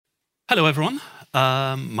Hello everyone,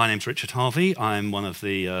 my name's Richard Harvey. I'm one of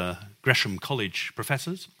the Gresham College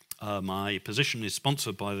professors. My position is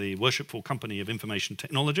sponsored by the Worshipful Company of Information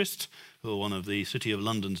Technologists, who are one of the City of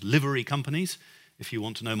London's livery companies. If you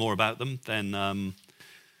want to know more about them, then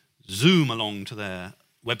zoom along to their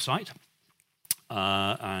website,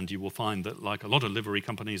 and you will find that, like a lot of livery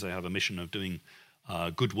companies, they have a mission of doing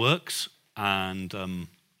good works, and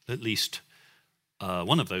at least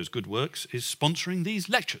one of those good works is sponsoring these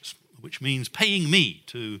lectures, which means paying me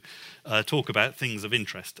to talk about things of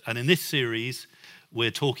interest. And in this series, we're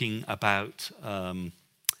talking about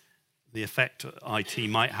the effect IT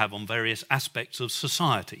might have on various aspects of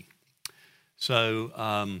society. So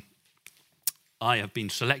I have been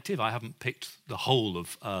selective. I haven't picked the whole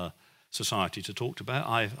of society to talk about.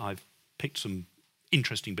 I've picked some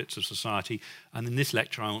interesting bits of society. And in this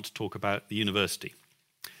lecture, I want to talk about the university.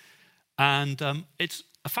 And it's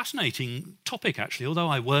a fascinating topic, actually. Although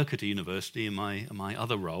I work at a university in my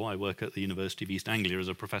other role, I work at the University of East Anglia as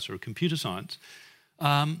a professor of computer science,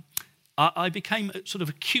 I became sort of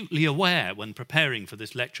acutely aware when preparing for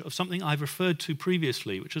this lecture of something I've referred to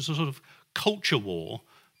previously, which is a sort of culture war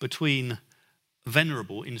between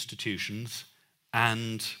venerable institutions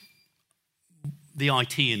and the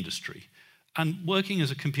IT industry. And working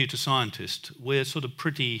as a computer scientist, we're sort of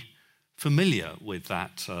pretty familiar with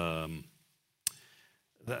that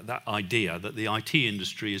that idea that the IT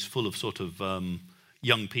industry is full of sort of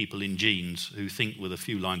young people in jeans who think with a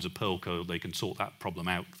few lines of Perl code they can sort that problem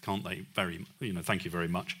out, can't they? Thank you very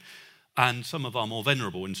much. And some of our more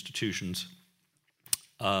venerable institutions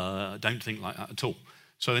don't think like that at all.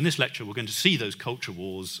 So in this lecture, we're going to see those culture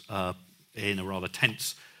wars in a rather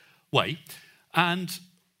tense way. And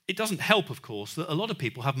it doesn't help, of course, that a lot of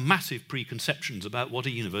people have massive preconceptions about what a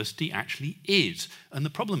university actually is. And the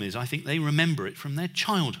problem is, I think they remember it from their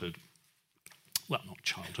childhood. Well, not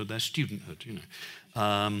childhood, their studenthood,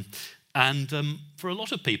 for a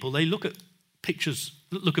lot of people, they look at pictures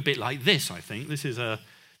that look a bit like this, I think. This is a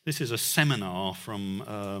seminar from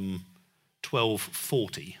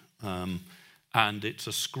 1240. And it's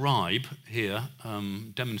a scribe here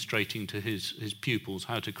demonstrating to his pupils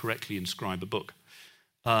how to correctly inscribe a book.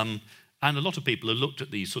 And a lot of people have looked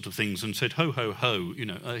at these sort of things and said, ho, ho, ho,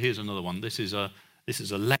 here's another one. This is a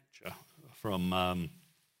lecture from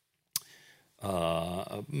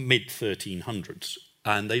mid-1300s.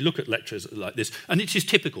 And they look at lectures like this. And it is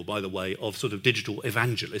typical, by the way, of sort of digital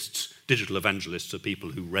evangelists. Digital evangelists are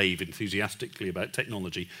people who rave enthusiastically about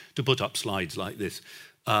technology, to put up slides like this.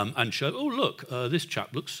 And show, oh, look, this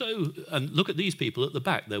chap looks so... And look at these people at the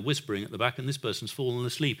back. They're whispering at the back, and this person's fallen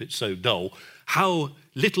asleep. It's so dull. How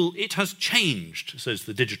little it has changed, says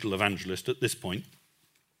the digital evangelist at this point.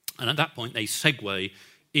 And at that point, they segue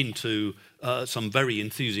into some very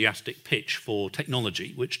enthusiastic pitch for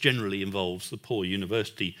technology, which generally involves the poor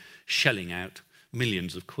university shelling out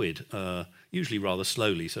millions of quid, usually rather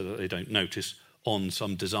slowly so that they don't notice, on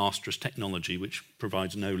some disastrous technology which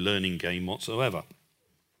provides no learning gain whatsoever.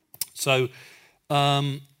 So,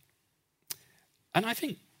 and I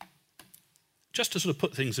think, just to sort of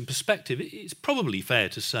put things in perspective, it's probably fair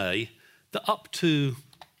to say that up to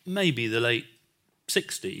maybe the late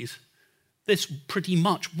 60s, this pretty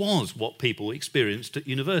much was what people experienced at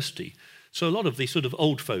university. So a lot of these sort of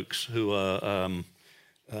old folks who are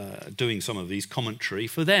doing some of these commentary,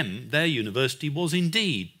 for them, their university was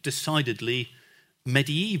indeed decidedly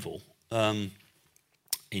medieval.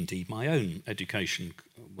 Indeed, my own education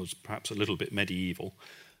was perhaps a little bit medieval.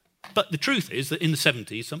 But the truth is that in the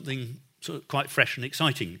 70s, something sort of quite fresh and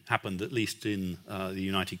exciting happened, at least in the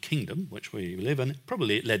United Kingdom, which we live in.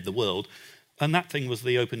 Probably it led the world. And that thing was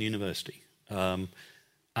the Open University. Following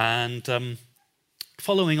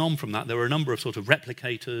on from that, there were a number of sort of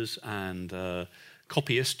replicators and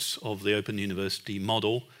copyists of the Open University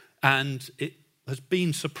model. And it has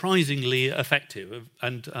been surprisingly effective.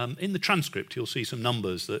 And in the transcript, you'll see some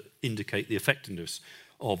numbers that indicate the effectiveness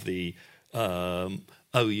of the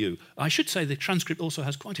OU. I should say the transcript also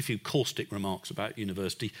has quite a few caustic remarks about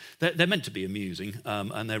university. They're meant to be amusing,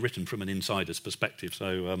 and they're written from an insider's perspective,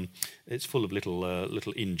 so it's full of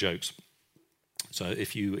little in-jokes. So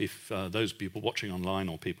if those people watching online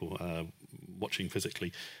or people watching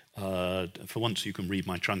physically, for once you can read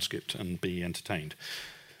my transcript and be entertained.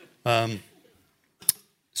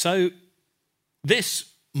 So this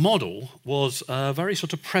model was very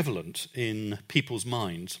sort of prevalent in people's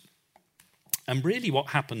minds. And really what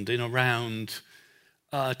happened in around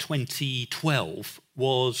 2012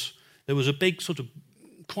 was there was a big sort of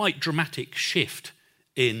quite dramatic shift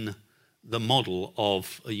in the model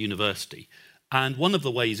of a university. And one of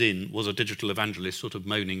the ways in was a digital evangelist sort of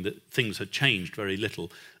moaning that things had changed very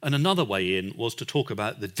little. And another way in was to talk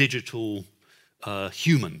about the digital how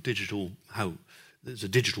there's a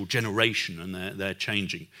digital generation and they're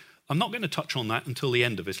changing. I'm not going to touch on that until the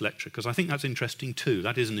end of this lecture because I think that's interesting too.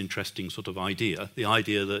 That is an interesting sort of idea, the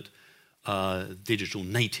idea that digital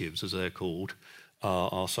natives, as they're called,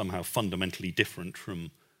 are somehow fundamentally different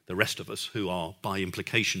from the rest of us who are, by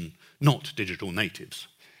implication, not digital natives,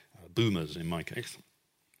 boomers in my case.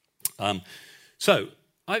 So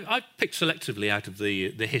I picked selectively out of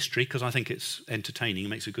the history because I think it's entertaining, it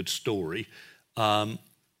makes a good story.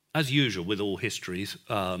 As usual with all histories,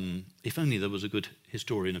 if only there was a good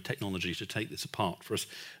historian of technology to take this apart for us,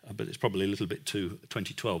 but it's probably a little bit too,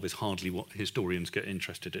 2012 is hardly what historians get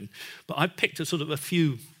interested in. But I picked a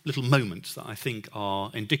few little moments that I think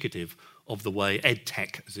are indicative of the way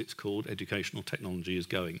EdTech, as it's called, educational technology, is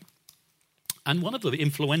going. And one of the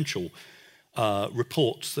influential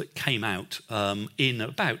reports that came out in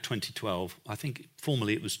about 2012, I think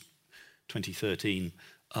formally it was 2013,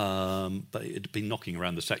 but it had been knocking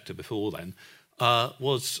around the sector before then,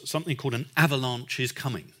 was something called an avalanche is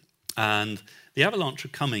coming. And the avalanche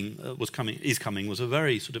is coming was a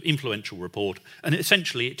very sort of influential report, and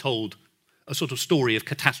essentially it told a sort of story of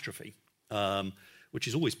catastrophe, which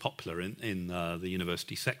is always popular in the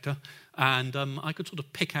university sector. And I could sort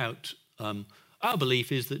of pick out, our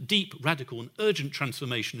belief is that deep, radical and urgent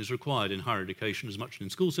transformation is required in higher education as much as in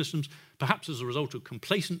school systems, perhaps as a result of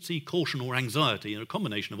complacency, caution or anxiety, and a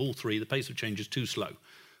combination of all three, the pace of change is too slow.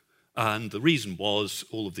 And the reason was,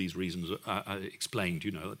 all of these reasons I explained,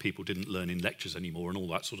 that people didn't learn in lectures anymore and all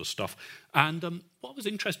that sort of stuff. And what was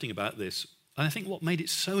interesting about this, and I think what made it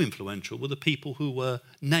so influential, were the people who were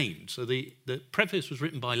named. So the preface was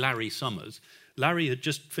written by Larry Summers. Larry had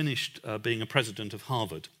just finished being a president of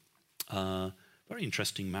Harvard. Very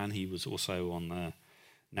interesting man. He was also on the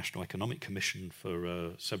National Economic Commission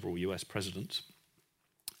for several US presidents.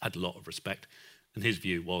 Had a lot of respect. And his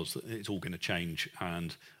view was that it's all going to change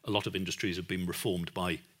and a lot of industries have been reformed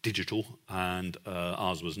by digital, and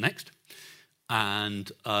ours was next.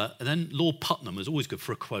 And then Lord Putnam was always good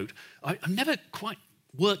for a quote. I've never quite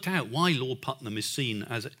worked out why Lord Putnam is seen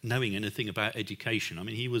as knowing anything about education. I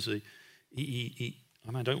mean, he was I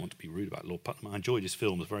don't want to be rude about Lord Putnam. I enjoyed his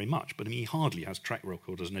films very much, but he hardly has track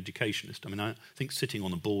record as an educationist. I think sitting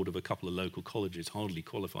on a board of a couple of local colleges hardly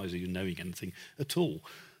qualifies you knowing anything at all.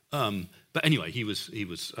 But anyway, he was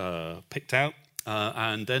picked out.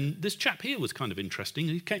 And then this chap here was kind of interesting.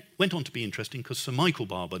 He went on to be interesting because Sir Michael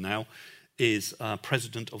Barber now is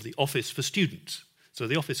president of the Office for Students. So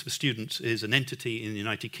the Office for Students is an entity in the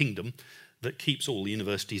United Kingdom that keeps all the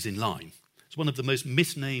universities in line. It's one of the most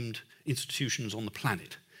misnamed institutions on the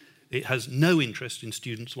planet. It has no interest in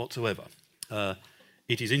students whatsoever.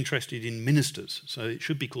 It is interested in ministers, so it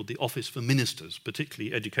should be called the Office for Ministers,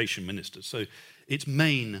 particularly education ministers. So its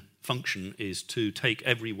main function is to take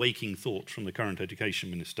every waking thought from the current education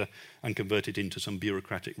minister and convert it into some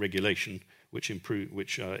bureaucratic regulation which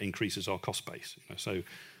increases our cost base.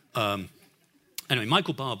 Anyway,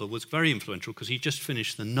 Michael Barber was very influential because he just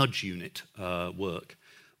finished the Nudge Unit work,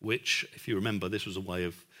 which, if you remember, this was a way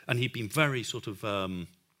of... And he'd been very sort of... Him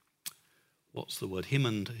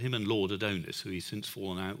and Lord Adonis, who he's since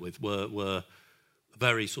fallen out with, were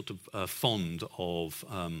very sort of fond of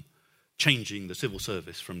changing the civil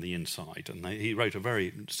service from the inside. And he wrote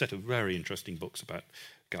a set of very interesting books about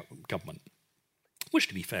government, which,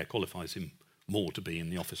 to be fair, qualifies him more to be in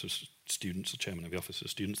the Office of Students, the chairman of the Office of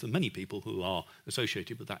Students, than many people who are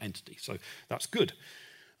associated with that entity. So that's good.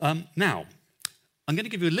 Now, I'm going to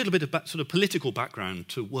give you a little bit of sort of political background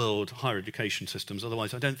to world higher education systems,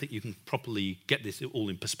 otherwise I don't think you can properly get this all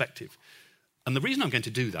in perspective. And the reason I'm going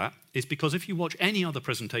to do that is because if you watch any other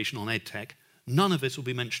presentation on EdTech, none of this will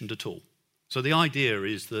be mentioned at all. So the idea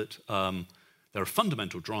is that there are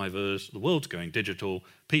fundamental drivers, the world's going digital,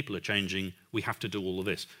 people are changing, we have to do all of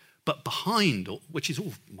this. But behind, which is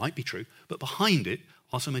all might be true, but behind it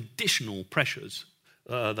are some additional pressures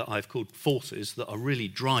that I've called forces that are really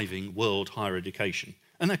driving world higher education.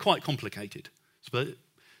 And they're quite complicated. And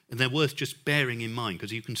they're worth just bearing in mind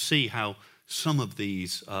because you can see how some of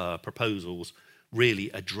these proposals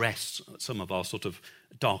really address some of our sort of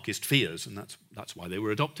darkest fears, and that's why they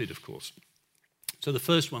were adopted, of course. So the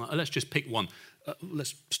first one, let's just pick one.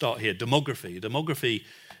 Let's start here, demography. Demography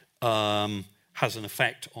has an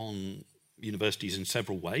effect on universities in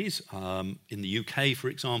several ways. In the UK, for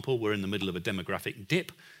example, we're in the middle of a demographic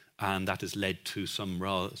dip, and that has led to some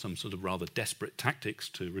sort of rather desperate tactics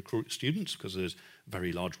to recruit students because there's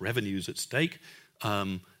very large revenues at stake.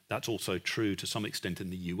 That's also true to some extent in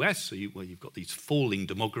the US, where you've got these falling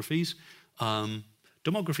demographies.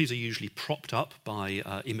 Demographies are usually propped up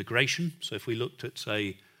by immigration. So if we looked at,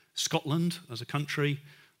 say, Scotland as a country,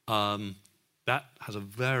 that has a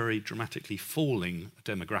very dramatically falling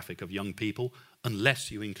demographic of young people,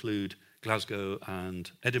 unless you include Glasgow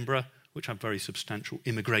and Edinburgh, which have very substantial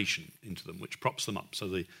immigration into them, which props them up. So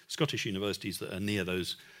the Scottish universities that are near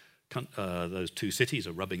those two cities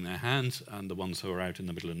are rubbing their hands, and the ones who are out in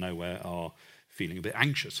the middle of nowhere are feeling a bit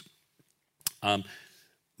anxious.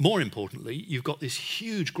 More importantly, you've got this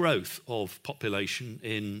huge growth of population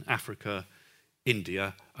in Africa,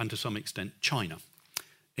 India, and to some extent China.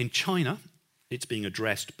 In China, it's being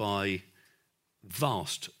addressed by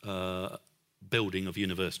vast building of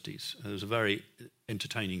universities. There was a very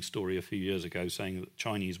entertaining story a few years ago saying that the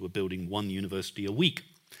Chinese were building one university a week.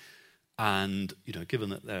 And, given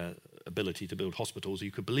that their ability to build hospitals,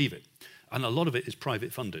 you could believe it. And a lot of it is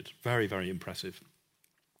private funded. Very, very impressive.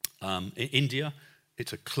 In India,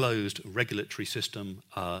 it's a closed regulatory system,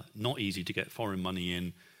 not easy to get foreign money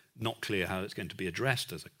in, not clear how it's going to be addressed.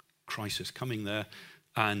 There's a crisis coming there.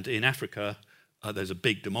 And in Africa, there's a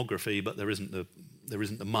big demography, but there isn't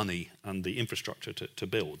the money and the infrastructure to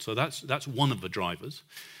build. So that's one of the drivers.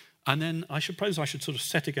 And then I suppose I should sort of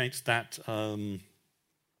set against that,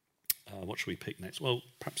 what should we pick next? Well,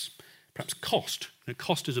 perhaps cost.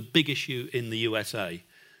 Cost is a big issue in the USA.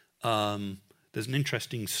 There's an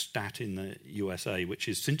interesting stat in the USA, which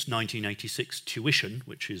is since 1986, tuition,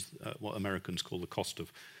 which is what Americans call the cost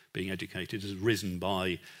of being educated, has risen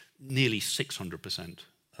by nearly 600%.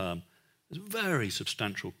 There's very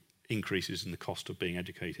substantial increases in the cost of being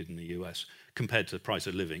educated in the US compared to the price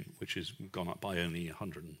of living, which has gone up by only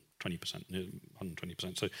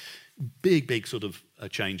 120%. So big sort of a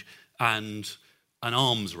change, and an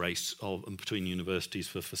arms race between universities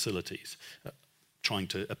for facilities, trying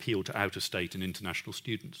to appeal to out-of-state and international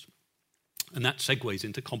students. And that segues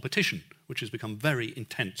into competition, which has become very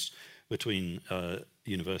intense between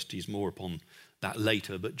universities. More upon that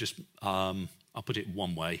later, but just I'll put it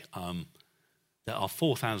one way. There are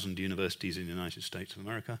 4,000 universities in the United States of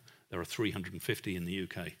America. There are 350 in the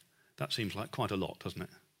UK. That seems like quite a lot, doesn't it?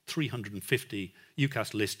 350,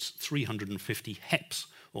 UCAS lists 350 HEPs,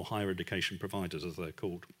 or higher education providers, as they're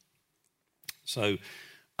called. So,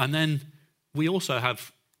 and then we also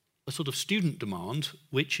have a sort of student demand,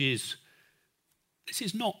 which is, this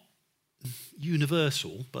is not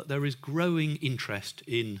universal, but there is growing interest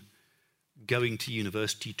in going to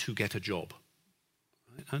university to get a job.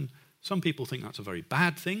 And some people think that's a very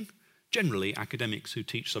bad thing. Generally, academics who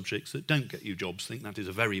teach subjects that don't get you jobs think that is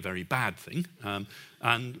a very, very bad thing.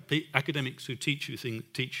 And the academics who teach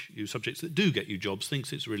you subjects that do get you jobs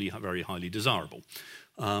thinks it's really very highly desirable.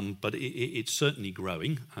 But it's certainly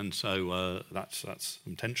growing, and so that's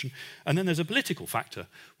some tension. And then there's a political factor,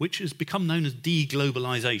 which has become known as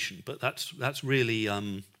deglobalization, but that's really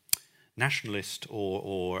nationalist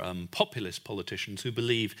or populist politicians who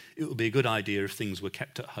believe it would be a good idea if things were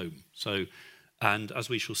kept at home. So, and as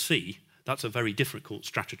we shall see, that's a very difficult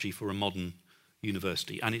strategy for a modern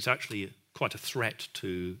university, and it's actually quite a threat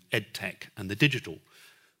to EdTech and the digital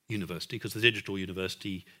university, because the digital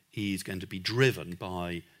university is going to be driven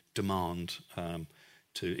by demand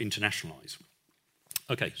to internationalise.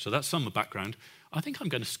 Okay, so that's some background. I think I'm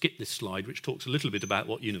going to skip this slide, which talks a little bit about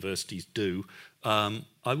what universities do. I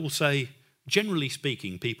will say, generally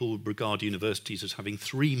speaking, people would regard universities as having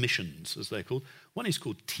three missions, as they're called. One is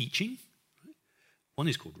called teaching, one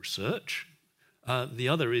is called research, the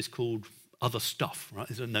other is called other stuff, right?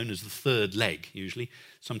 It's known as the third leg, usually,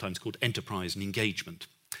 sometimes called enterprise and engagement.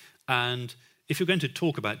 And if you're going to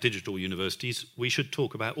talk about digital universities, we should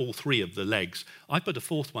talk about all three of the legs. I put a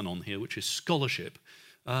fourth one on here, which is scholarship.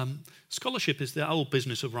 Scholarship is the old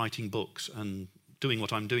business of writing books and doing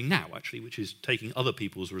what I'm doing now, actually, which is taking other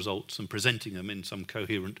people's results and presenting them in some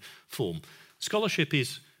coherent form. Scholarship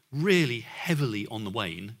is really heavily on the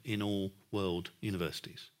wane in all world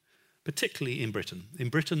universities, particularly in Britain. In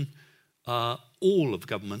Britain, all of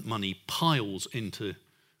government money piles into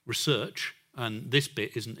research, and this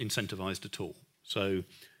bit isn't incentivised at all. So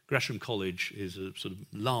Gresham College is a sort of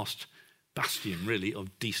last bastion, really,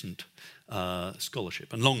 of decent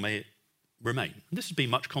scholarship, and long may it remain. And this has been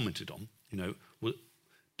much commented on.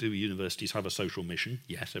 Do universities have a social mission?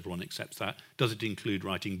 Yes, everyone accepts that. Does it include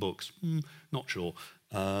writing books? Not sure.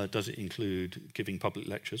 Does it include giving public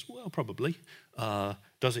lectures? Well, probably.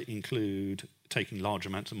 Does it include taking large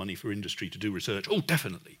amounts of money for industry to do research? Oh,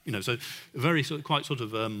 definitely. So very quite sort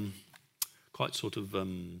of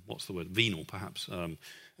what's the word? Venal, perhaps,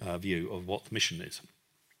 view of what the mission is.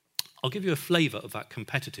 I'll give you a flavour of that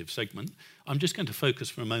competitive segment. I'm just going to focus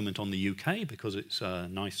for a moment on the UK because it's a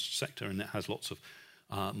nice sector and it has lots of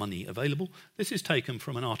money available. This is taken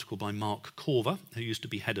from an article by Mark Corver, who used to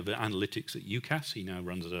be head of analytics at UCAS. He now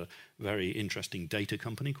runs a very interesting data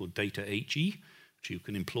company called Data HE, which you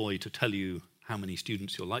can employ to tell you how many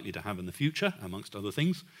students you're likely to have in the future, amongst other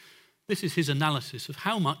things. This is his analysis of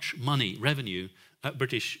how much money, revenue, at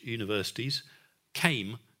British universities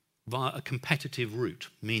came via a competitive route,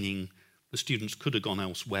 meaning the students could have gone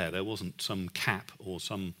elsewhere. There wasn't some cap or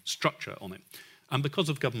some structure on it. And because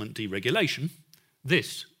of government deregulation,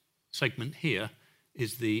 this segment here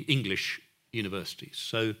is the English universities.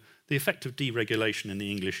 So the effect of deregulation in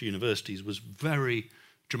the English universities was very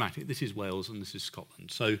dramatic. This is Wales and this is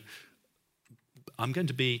Scotland. So I'm going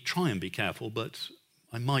to try and be careful, but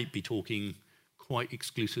I might be talking quite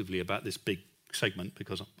exclusively about this big segment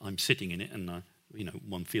because I'm sitting in it and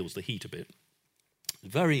one feels the heat a bit.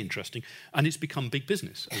 Very interesting, and it's become big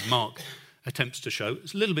business, as Mark attempts to show.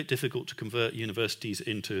 It's a little bit difficult to convert universities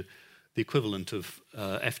into the equivalent of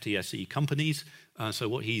FTSE companies. So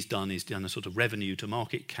what he's done is done a sort of revenue to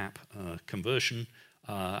market cap conversion,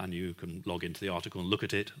 and you can log into the article and look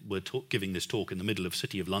at it. We're giving this talk in the middle of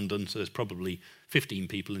City of London, so there's probably 15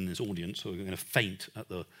 people in this audience who are going to faint at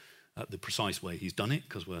the precise way he's done it,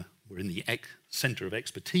 because we're in the centre of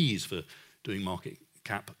expertise for doing market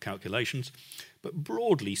cap calculations. But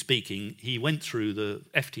broadly speaking, he went through the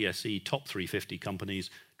FTSE top 350 companies,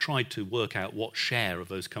 tried to work out what share of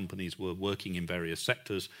those companies were working in various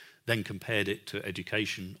sectors, then compared it to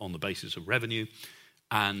education on the basis of revenue,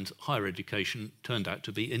 and higher education turned out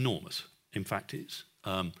to be enormous. In fact, it's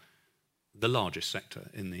the largest sector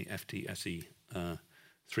in the FTSE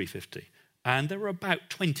 350. And there were about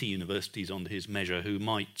 20 universities on his measure who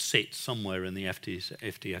might sit somewhere in the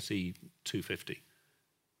FTSE 250.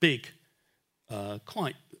 Big,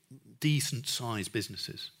 quite decent-sized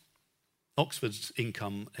businesses. Oxford's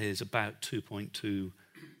income is about £2.2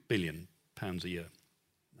 billion a year.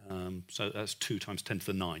 So that's 2 times 10 to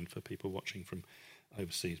the 9 for people watching from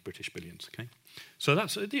overseas, British billions. Okay, so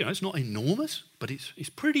that's it's not enormous, but it's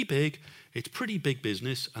pretty big. It's pretty big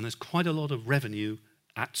business, and there's quite a lot of revenue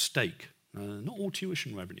at stake. Not all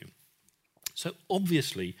tuition revenue. So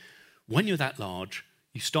obviously, when you're that large,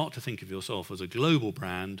 you start to think of yourself as a global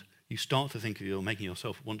brand. You start to think of making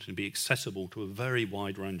yourself wanting to be accessible to a very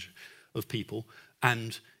wide range of people,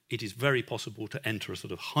 and it is very possible to enter a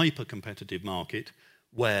sort of hyper-competitive market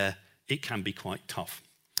where it can be quite tough.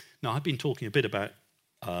 Now, I've been talking a bit about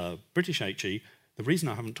British HE. The reason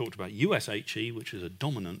I haven't talked about US HE, which is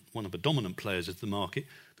one of the dominant players of the market,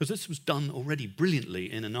 because this was done already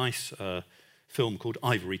brilliantly in a nice film called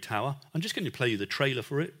Ivory Tower. I'm just going to play you the trailer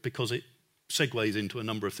for it because it segues into a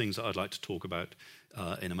number of things that I'd like to talk about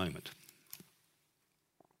in a moment.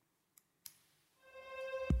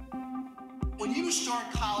 When you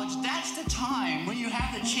start college, that's the time when you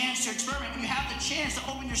have the chance to experiment, when you have the chance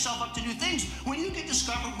to open yourself up to new things, when you can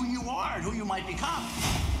discover who you are and who you might become.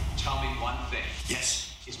 Tell me one thing.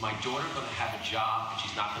 Yes. Is my daughter going to have a job and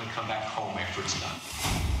she's not going to come back home after it's done?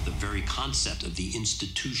 The very concept of the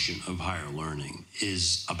institution of higher learning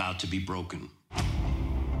is about to be broken.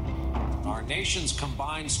 Our nation's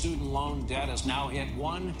combined student loan debt has now hit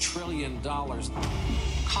 $1 trillion.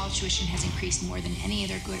 College tuition has increased more than any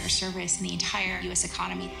other good or service in the entire U.S.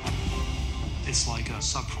 economy. It's like a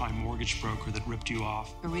subprime mortgage broker that ripped you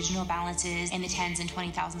off. Original balances in the tens and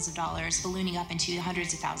 $20,000s of dollars, ballooning up into the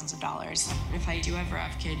hundreds of thousands of dollars. If I do ever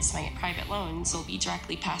have kids, my private loans will be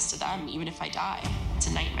directly passed to them, even if I die. It's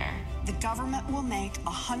a nightmare. The government will make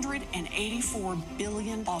 $184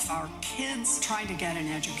 billion off our kids trying to get an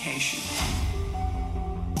education.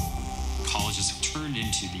 Colleges have turned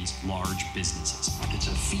into these large businesses. It's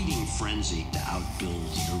a feeding frenzy to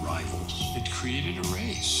outbuild your rivals. It created a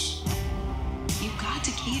race. You've got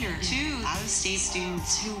to cater to out-of-state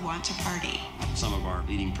students who want to party. Some of our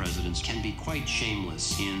leading presidents can be quite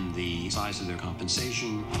shameless in the size of their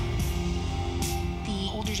compensation. The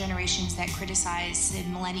older generations that criticize the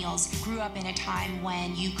millennials grew up in a time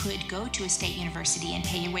when you could go to a state university and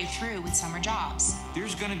pay your way through with summer jobs.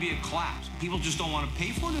 There's going to be a collapse. People just don't want to pay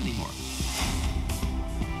for it anymore.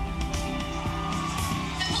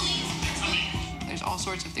 There's all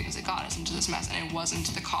sorts of things that got us into this mess, and it wasn't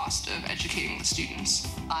the cost of educating the students.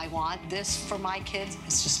 I want this for my kids.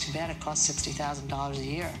 It's just too bad it costs $60,000 a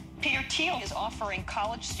year. Peter Thiel is offering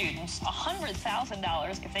college students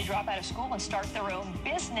 $100,000 if they drop out of school and start their own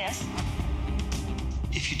business.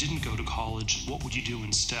 If you didn't go to college, what would you do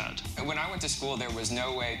instead? When I went to school, there was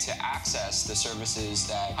no way to access the services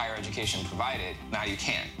that higher education provided. Now you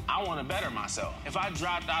can. I want to better myself. If I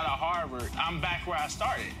dropped out of Harvard, I'm back where I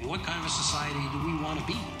started. What kind of a society do we want to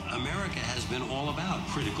be? America has been all about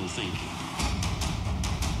critical thinking.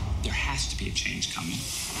 There has to be a change coming.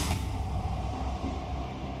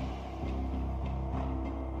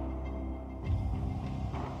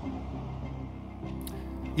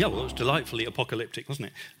 Yeah, well, it was delightfully apocalyptic, wasn't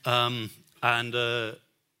it?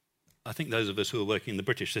 I think those of us who were working in the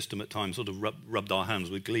British system at times sort of rubbed our hands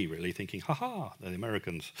with glee, really, thinking, ha-ha, they're the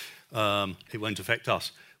Americans. It won't affect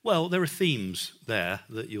us. Well, there are themes there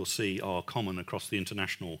that you'll see are common across the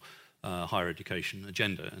international higher education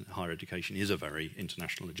agenda, and higher education is a very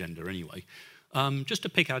international agenda anyway. Just to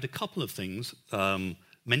pick out a couple of things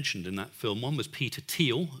mentioned in that film. One was Peter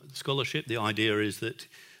Thiel scholarship. The idea is that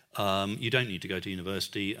you don't need to go to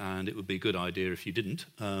university, and it would be a good idea if you didn't,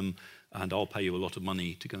 and I'll pay you a lot of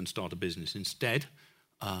money to go and start a business instead.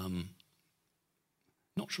 Not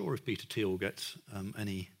sure if Peter Thiel gets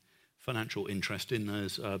any financial interest in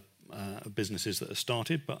those businesses that are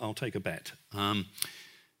started, but I'll take a bet.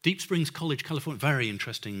 Deep Springs College, California, very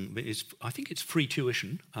interesting. I think it's free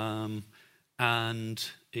tuition, and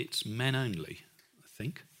it's men only, I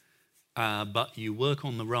think. But you work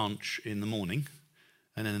on the ranch in the morning,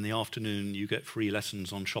 and then in the afternoon you get free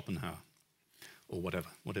lessons on Schopenhauer, or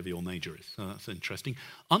whatever your major is. So that's interesting.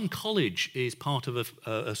 Uncollege is part of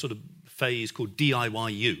a sort of phase called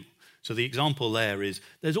DIYU. So the example there is,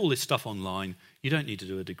 there's all this stuff online, you don't need to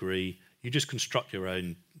do a degree, you just construct your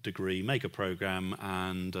own degree, make a program,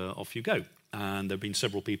 and off you go. And there have been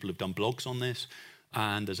several people who've done blogs on this,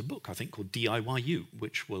 and there's a book, I think, called DIYU,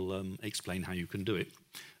 which will explain how you can do it.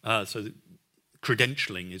 So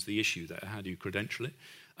credentialing is the issue there. How do you credential it?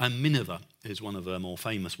 And Minerva is one of the more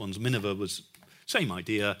famous ones. Minerva was same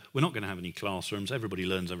idea. We're not going to have any classrooms. Everybody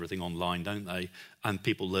learns everything online, don't they? And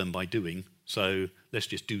people learn by doing. So let's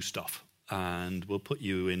just do stuff, and we'll put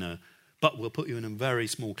you in a very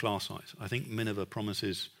small class size. I think Minerva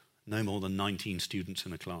promises no more than 19 students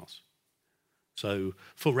in a class. So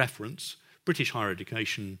for reference, British higher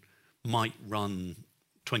education might run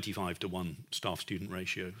 25-to-1 staff-student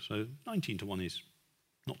ratio. So 19-to-1 is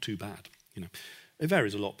not too bad. It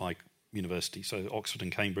varies a lot by university. So Oxford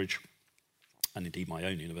and Cambridge, and indeed my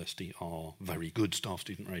own university, are very good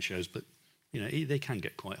staff-student ratios, but they can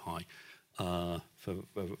get quite high for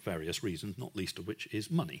various reasons, not least of which is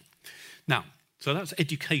money. Now, so that's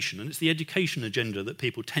education, and it's the education agenda that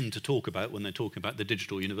people tend to talk about when they're talking about the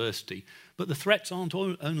digital university. But the threats aren't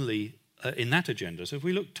only in that agenda. So if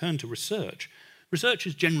we turn to research, research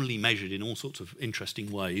is generally measured in all sorts of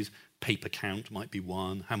interesting ways. Paper count might be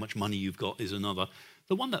one, how much money you've got is another.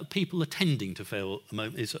 The one that people are tending to fail at the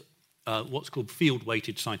moment is what's called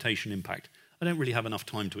field-weighted citation impact. I don't really have enough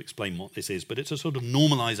time to explain what this is, but it's a sort of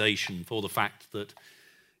normalization for the fact that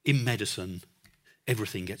in medicine,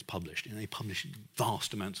 everything gets published. They publish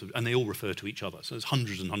vast amounts of, and they all refer to each other. So there's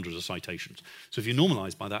hundreds and hundreds of citations. So if you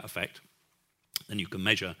normalize by that effect, then you can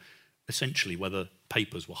measure essentially whether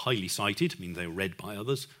papers were highly cited, meaning they were read by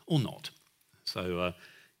others, or not. So,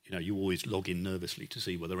 you always log in nervously to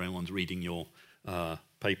see whether anyone's reading your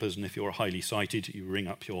papers, and if you're highly cited, you ring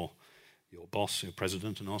up your boss, your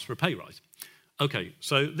president, and ask for a pay rise. Okay,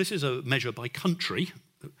 so this is a measure by country.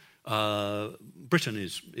 Britain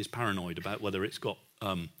is paranoid about whether it's got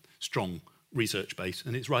strong research base,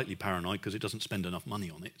 and it's rightly paranoid because it doesn't spend enough money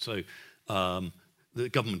on it. So the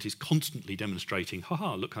government is constantly demonstrating,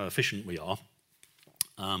 look how efficient we are.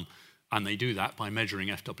 And they do that by measuring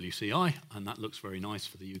FWCI, and that looks very nice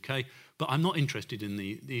for the UK. But I'm not interested in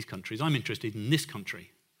these countries. I'm interested in this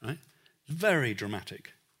country. Right? Very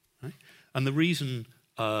dramatic. Right? And the reason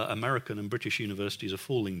American and British universities are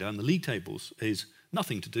falling down the league tables is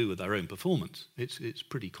nothing to do with their own performance. It's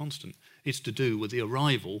pretty constant. It's to do with the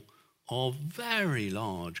arrival of very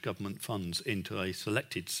large government funds into a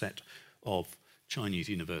selected set of Chinese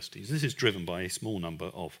universities. This is driven by a small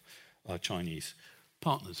number of Chinese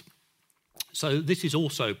partners. So this is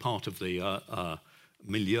also part of the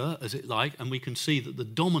milieu, as it like, and we can see that the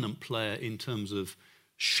dominant player in terms of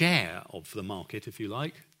share of the market, if you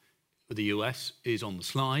like, the US, is on the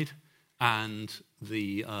slide, and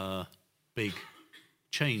the big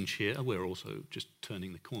change here, we're also just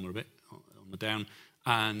turning the corner a bit on the down,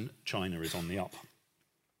 and China is on the up.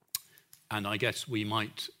 And I guess we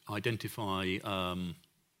might identify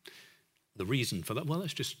the reason for that. Well,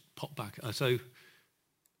 let's just pop back. So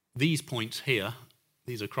these points here,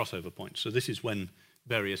 these are crossover points. So this is when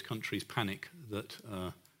various countries panic that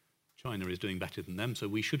China is doing better than them. So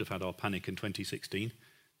we should have had our panic in 2016.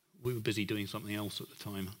 We were busy doing something else at the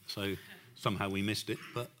time, so somehow we missed it.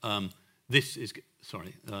 But this is,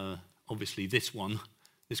 obviously this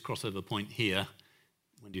crossover point here,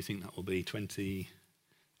 when do you think that will be?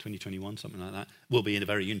 2021, something like that, will be in a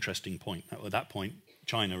very interesting point. At that point,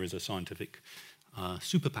 China is a scientific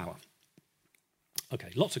superpower.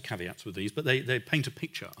 Okay, lots of caveats with these, but they paint a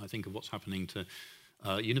picture, I think, of what's happening to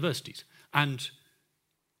universities. And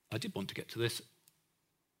I did want to get to this.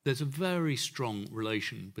 There's a very strong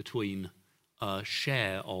relation between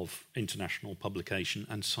share of international publication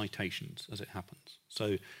and citations, as it happens.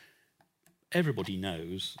 So everybody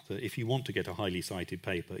knows that if you want to get a highly cited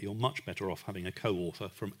paper, you're much better off having a co-author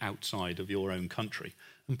from outside of your own country,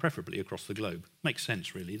 and preferably across the globe. Makes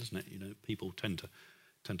sense, really, doesn't it? You know, people tend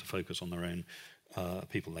to focus on their own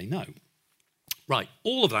people they know. Right,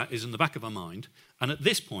 all of that is in the back of our mind, and at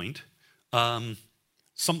this point,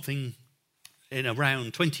 something in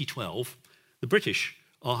around 2012, the British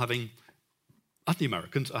are having, and the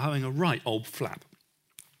Americans are having a right old flap.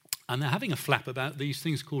 And they're having a flap about these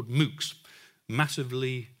things called MOOCs,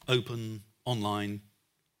 massively open online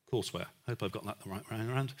courseware. I hope I've got that the right way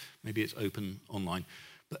around. Maybe it's open online.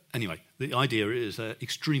 But anyway, the idea is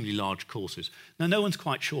extremely large courses. Now, no one's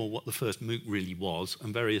quite sure what the first MOOC really was,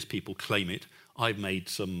 and various people claim it. I've made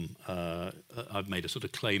a sort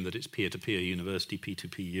of claim that it's peer-to-peer university,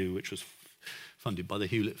 P2PU, which was funded by the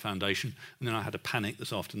Hewlett Foundation. And then I had a panic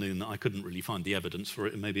this afternoon that I couldn't really find the evidence for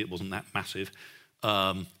it, and maybe it wasn't that massive.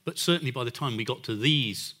 But certainly by the time we got to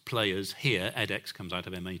these players here, edX comes out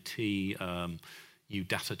of MIT,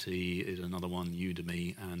 Udacity is another one,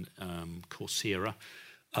 Udemy, and Coursera.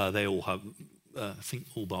 They all have, I think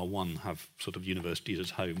all bar one have sort of universities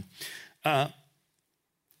as home.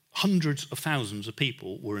 Hundreds of thousands of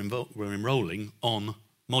people were enrolling on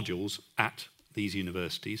modules at these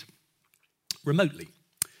universities remotely.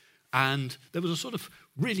 And there was a sort of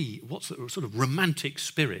sort of romantic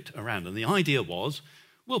spirit around. And the idea was,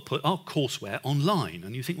 we'll put our courseware online.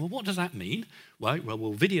 And you think, well, what does that mean? Well,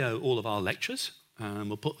 we'll video all of our lectures, and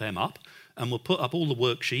we'll put them up, and we'll put up all the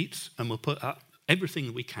worksheets, and we'll put up everything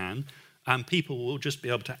that we can, and people will just be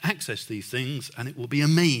able to access these things, and it will be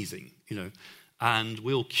amazing, you know. And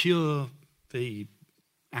we'll cure the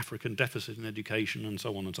African deficit in education, and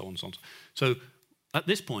so on and so on and so on. So at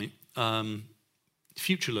this point,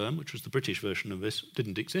 FutureLearn, which was the British version of this,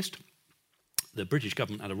 didn't exist. The British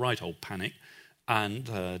government had a right old panic, and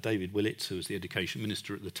David Willetts, who was the education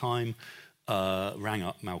minister at the time, rang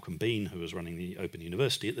up Malcolm Bean, who was running the Open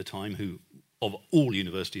University at the time, who of all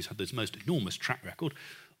universities had this most enormous track record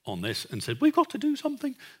on this, and said, we've got to do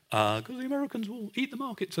something because the Americans will eat the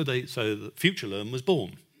market. So FutureLearn was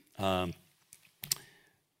born.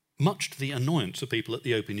 Much to the annoyance of people at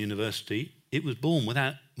the Open University, it was born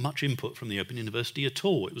without much input from the Open University at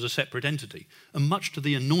all. It was a separate entity. And much to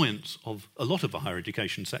the annoyance of a lot of the higher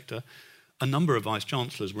education sector, a number of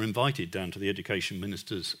vice-chancellors were invited down to the education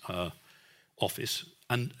minister's office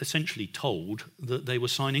and essentially told that they were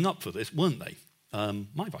signing up for this, weren't they?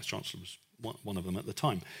 My vice-chancellor was one of them at the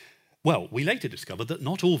time. Well, we later discovered that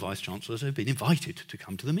not all vice-chancellors had been invited to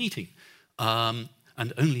come to the meeting, and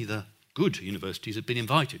only the good universities had been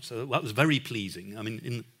invited. So that was very pleasing. I mean,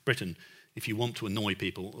 in Britain, if you want to annoy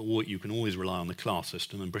people, you can always rely on the class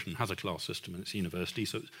system, and Britain has a class system in its university,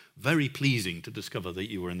 so it's very pleasing to discover that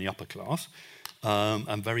you were in the upper class,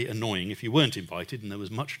 and very annoying if you weren't invited, and there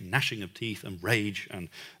was much gnashing of teeth and rage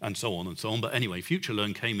and so on and so on. But anyway,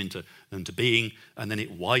 FutureLearn came into being, and then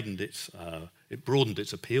it broadened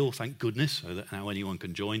its appeal, thank goodness, so that now anyone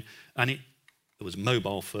can join, and it was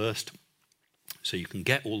mobile first. So you can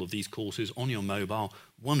get all of these courses on your mobile.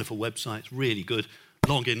 Wonderful websites, really good.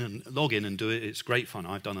 Log in and do it. It's great fun.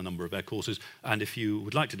 I've done a number of their courses. And if you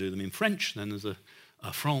would like to do them in French, then there's a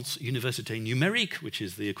France Université Numérique, which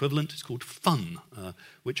is the equivalent. It's called FUN,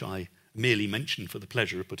 which I merely mentioned for the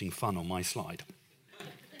pleasure of putting fun on my slide.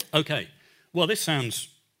 Okay. Well, this sounds,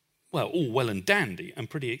 all well and dandy and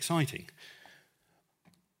pretty exciting.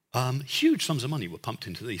 Huge sums of money were pumped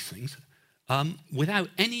into these things. Without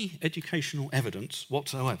any educational evidence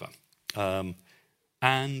whatsoever.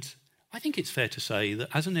 And I think it's fair to say that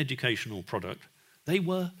as an educational product, they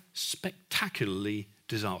were spectacularly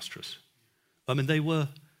disastrous.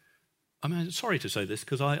 I'm sorry to say this,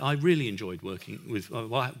 because I really enjoyed working with,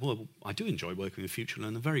 I do enjoy working with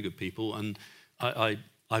FutureLearn. They're very good people, and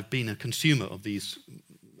I've been a consumer of these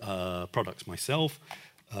products myself.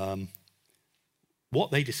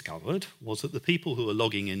 What they discovered was that the people who were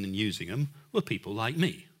logging in and using them were people like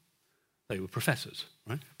me. They were professors,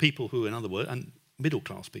 right? People who, in other words, and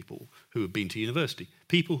middle-class people who had been to university.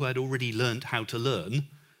 People who had already learned how to learn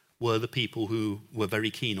were the people who were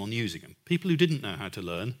very keen on using them. People who didn't know how to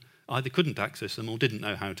learn either couldn't access them or didn't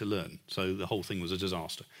know how to learn. So the whole thing was a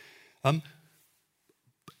disaster.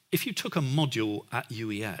 If you took a module at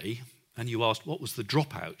UEA and you asked what was the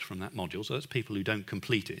dropout from that module, so that's people who don't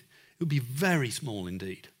complete it, it would be very small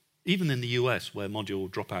indeed. Even in the US, where module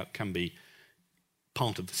dropout can be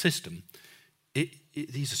part of the system,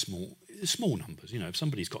 these are small numbers. You know, if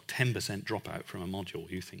somebody's got 10% dropout from a module,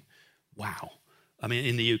 you think, wow. I mean,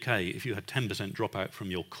 in the UK, if you had 10% dropout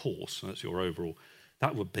from your course, that's your overall,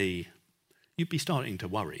 that would be, you'd be starting to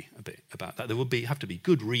worry a bit about that. There would have to be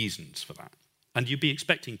good reasons for that. And you'd be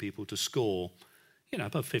expecting people to score, you know,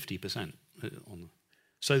 above 50% on.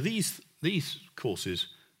 So these courses,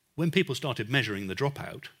 when people started measuring the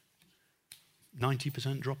dropout,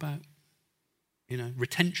 90% dropout, you know,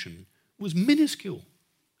 retention was minuscule,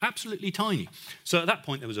 absolutely tiny. So at that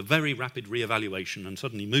point, there was a very rapid re-evaluation, and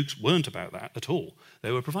suddenly MOOCs weren't about that at all.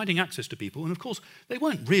 They were providing access to people, and of course, they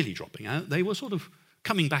weren't really dropping out. They were sort of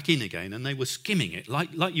coming back in again, and they were skimming it,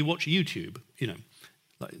 like you watch YouTube, you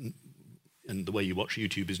know. And the way you watch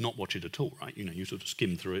YouTube is not watch it at all, right? You know, you sort of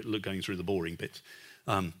skim through it, going through the boring bits.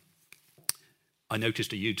 I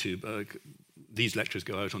noticed a YouTube, these lectures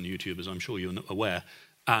go out on YouTube, as I'm sure you're aware,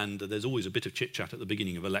 and there's always a bit of chit-chat at the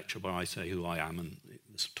beginning of a lecture where I say who I am and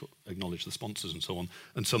acknowledge the sponsors and so on,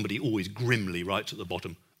 and somebody always grimly writes at the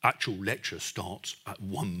bottom, actual lecture starts at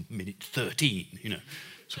 1:13, you know,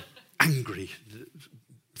 so angry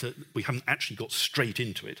that we haven't actually got straight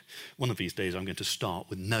into it. One of these days I'm going to start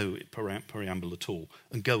with no preamble at all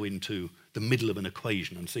and go into the middle of an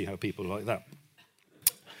equation and see how people like that.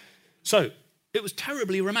 So it was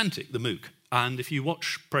terribly romantic, the MOOC. And if you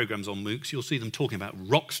watch programs on MOOCs, you'll see them talking about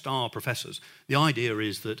rock star professors. The idea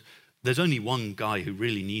is that there's only one guy who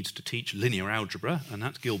really needs to teach linear algebra, and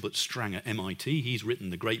that's Gilbert Strang at MIT. He's written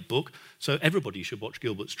the great book. So everybody should watch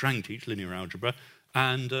Gilbert Strang teach linear algebra.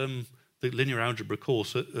 And the linear algebra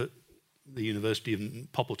course at the University of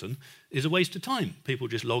Poppleton is a waste of time. People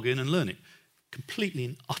just log in and learn it. Completely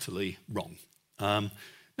and utterly wrong.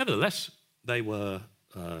 Nevertheless, they were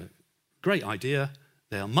a great idea.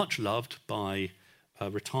 They are much loved by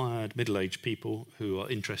retired middle-aged people who are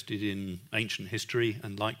interested in ancient history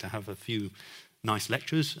and like to have a few nice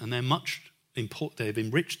lectures, and they're they've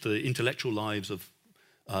enriched the intellectual lives of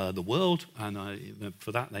the world, and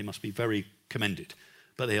for that they must be very commended.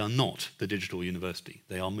 But they are not the digital university,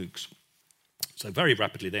 they are MOOCs. So very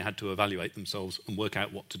rapidly they had to evaluate themselves and work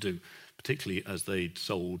out what to do, particularly as they'd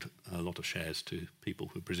sold a lot of shares to people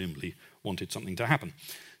who presumably wanted something to happen.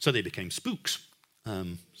 So they became spooks.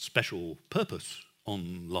 Special purpose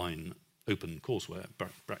online open courseware,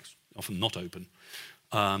 often not open,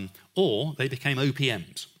 or they became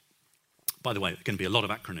OPMs. By the way, there are going to be a lot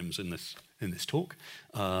of acronyms in this talk.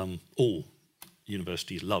 All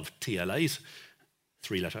universities love TLAs,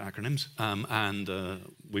 3-letter acronyms, and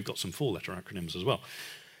we've got some 4-letter acronyms as well.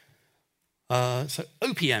 So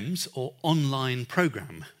OPMs, or online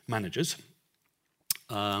program managers,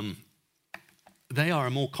 they are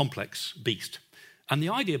a more complex beast. And the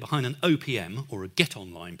idea behind an OPM, or a get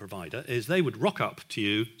online provider, is they would rock up to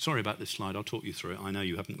you. Sorry about this slide, I'll talk you through it. I know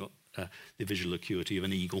you haven't got the visual acuity of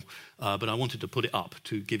an eagle, but I wanted to put it up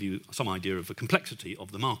to give you some idea of the complexity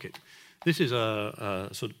of the market. This is a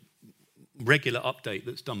sort of regular update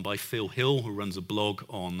that's done by Phil Hill, who runs a blog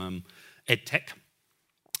on EdTech.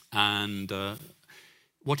 And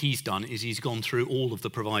what he's done is he's gone through all of the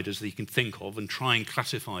providers that he can think of and try and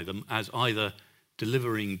classify them as either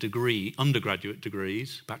delivering undergraduate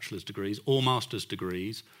degrees, bachelor's degrees, or master's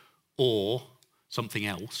degrees, or something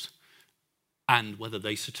else, and whether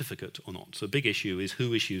they certificate or not. So a big issue is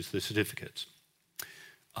who issues the certificates.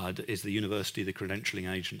 Is the university the credentialing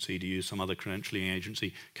agency? Do you use some other credentialing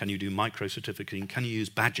agency? Can you do micro-certificating? Can you use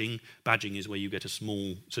badging? Badging is where you get a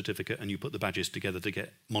small certificate and you put the badges together to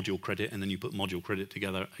get module credit, and then you put module credit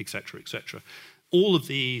together, etc., etc. All of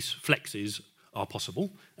these flexes are possible,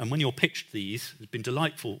 and when you're pitched these, there's been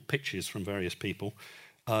delightful pitches from various people,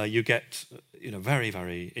 you get very,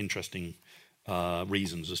 very interesting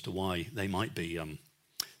reasons as to why they might be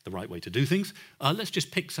the right way to do things. Let's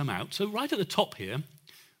just pick some out. So right at the top here,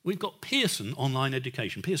 we've got Pearson Online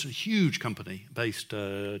Education. Pearson, a huge company based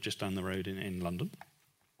just down the road in London,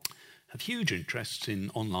 have huge interests in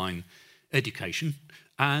online education,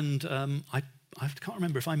 and I can't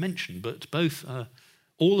remember if I mentioned, but both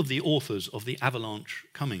all of the authors of the Avalanche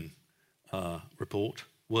Coming report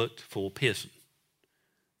worked for Pearson.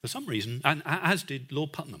 For some reason, and as did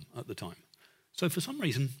Lord Putnam at the time. So for some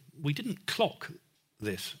reason, we didn't clock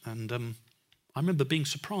this. And I remember being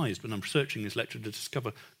surprised when I'm researching this lecture to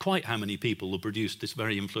discover quite how many people who produced this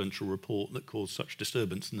very influential report that caused such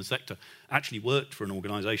disturbance in the sector actually worked for an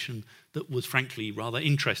organisation that was frankly rather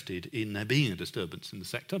interested in there being a disturbance in the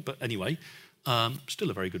sector. But anyway,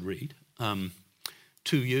 still a very good read.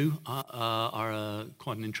 2U are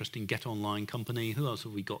quite an interesting Get Online company. Who else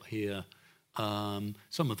have we got here?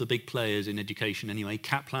 Some of the big players in education anyway,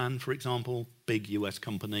 Kaplan, for example, big US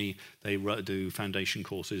company, they do foundation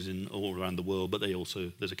courses in all around the world, but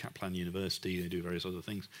there's a Kaplan University, they do various other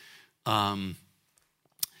things. Some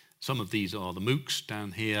of these are the MOOCs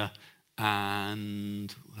down here,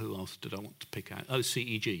 and who else did I want to pick out? Oh,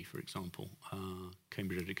 CEG, for example,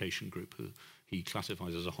 Cambridge Education Group, who he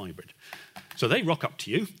classifies as a hybrid. So they rock up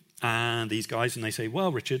to you, and these guys, and they say,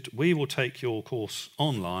 well, Richard, we will take your course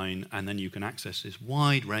online, and then you can access this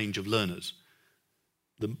wide range of learners.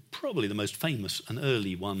 Probably the most famous and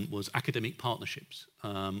early one was Academic Partnerships,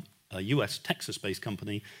 a US Texas-based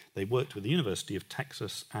company. They worked with the University of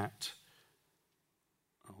Texas at,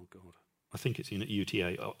 I think it's in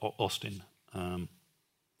UTA, Austin.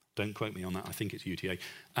 Don't quote me on that, I think it's UTA.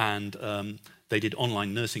 And they did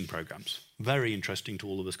online nursing programs. Very interesting to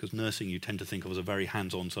all of us, because nursing you tend to think of as a very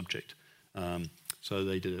hands-on subject. So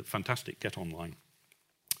they did a fantastic Get Online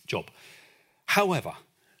job. However,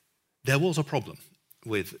 there was a problem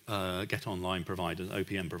with Get Online providers,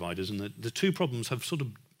 OPM providers, and the two problems have sort of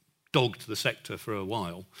dogged the sector for a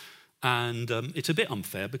while. And it's a bit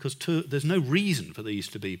unfair because there's no reason for these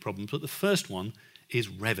to be problems, but the first one is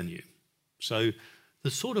revenue. So the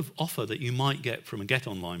sort of offer that you might get from a Get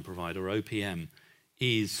Online provider, or OPM,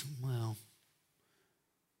 is, well,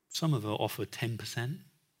 some of them offer 10%.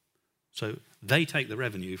 So they take the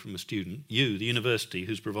revenue from a student, you, the university,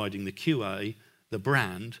 who's providing the QA, the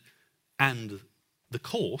brand, and the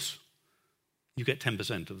course, you get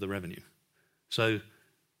 10% of the revenue. So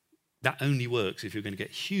that only works if you're going to get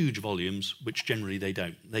huge volumes, which generally they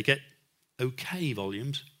don't. They get okay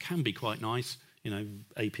volumes, can be quite nice. You know,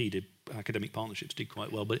 Academic Partnerships did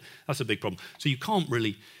quite well, but that's a big problem. So you can't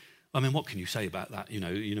really, I mean, what can you say about that? You know,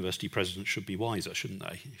 university presidents should be wiser, shouldn't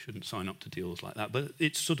they? You shouldn't sign up to deals like that. But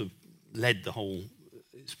it's sort of led the whole,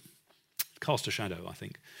 it's cast a shadow, I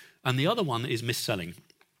think. And the other one is mis-selling.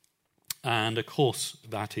 And of course,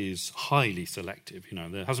 that is highly selective. You know,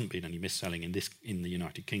 there hasn't been any mis-selling in the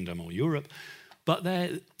United Kingdom or Europe, but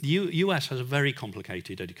the US has a very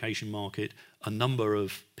complicated education market. A number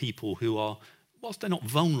of people who are, whilst they're not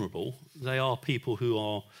vulnerable, they are people who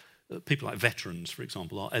are, people like veterans, for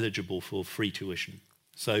example, are eligible for free tuition.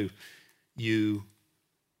 So you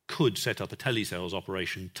could set up a telesales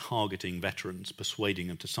operation targeting veterans, persuading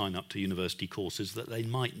them to sign up to university courses that they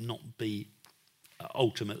might not be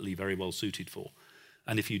ultimately very well suited for.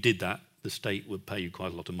 And if you did that, the state would pay you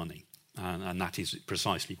quite a lot of money. And that is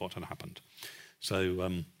precisely what had happened. So,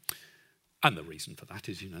 and the reason for that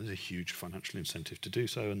is, you know, there's a huge financial incentive to do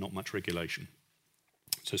so and not much regulation.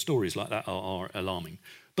 So stories like that are alarming.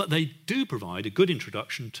 But they do provide a good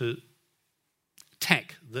introduction to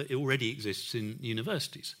tech that already exists in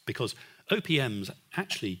universities, because OPMs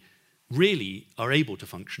actually really are able to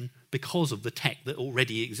function because of the tech that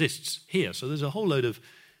already exists here. So there's a whole load of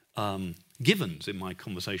givens in my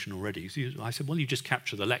conversation already. So I said, well, you just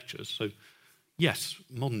capture the lectures. So yes,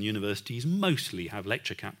 modern universities mostly have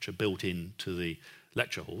lecture capture built into the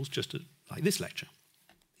lecture halls, just like this lecture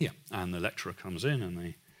here. And the lecturer comes in and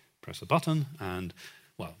they press a button, and,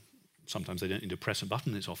 well, sometimes they don't need to press a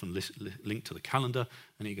button. It's often linked to the calendar,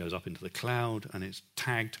 and it goes up into the cloud, and it's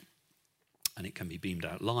tagged, and it can be beamed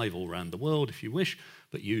out live all around the world if you wish,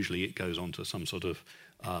 but usually it goes onto some sort of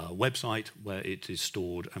website where it is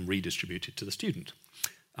stored and redistributed to the student.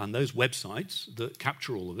 And those websites that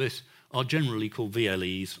capture all of this are generally called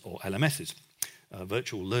VLEs or LMSs,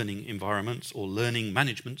 virtual learning environments or learning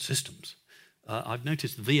management systems. I've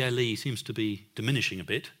noticed the VLE seems to be diminishing a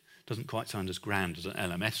bit. Doesn't quite sound as grand as an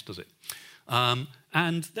LMS, does it?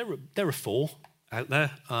 And there are four out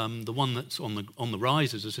there. The one that's on the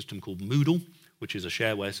rise is a system called Moodle, which is a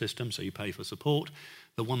shareware system, so you pay for support.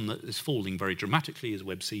 The one that is falling very dramatically is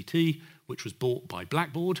WebCT, which was bought by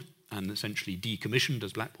Blackboard and essentially decommissioned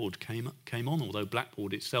as Blackboard came on, although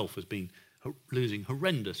Blackboard itself has been losing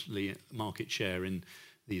horrendously market share in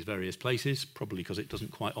these various places, probably because it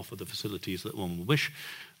doesn't quite offer the facilities that one would wish.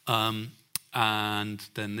 And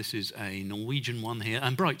then this is a Norwegian one here,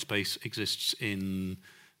 and Brightspace exists in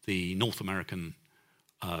the North American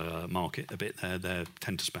market a bit there. They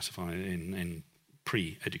tend to specify in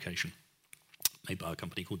pre-education, made by a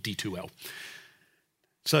company called D2L.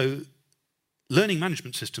 So learning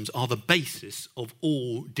management systems are the basis of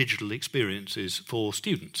all digital experiences for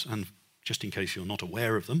students. And just in case you're not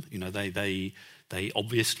aware of them, you know, they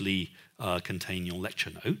obviously contain your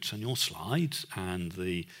lecture notes and your slides and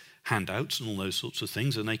the handouts and all those sorts of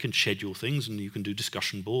things, and they can schedule things, and you can do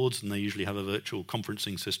discussion boards, and they usually have a virtual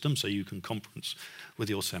conferencing system, so you can conference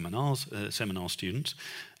with your seminar students.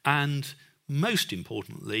 And most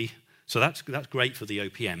importantly, so that's great for the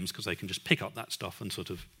OPMs, because they can just pick up that stuff and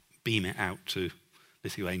sort of beam it out to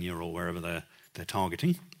Lithuania or wherever they're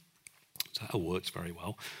targeting. So that works very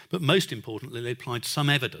well. But most importantly, they applied some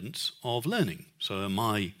evidence of learning. So in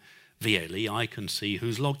my VLE, I can see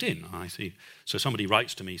who's logged in. So somebody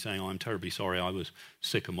writes to me saying, I'm terribly sorry, I was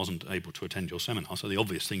sick and wasn't able to attend your seminar. So the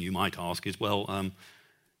obvious thing you might ask is, well,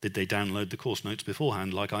 did they download the course notes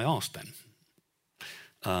beforehand like I asked them?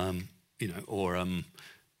 I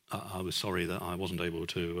was sorry that I wasn't able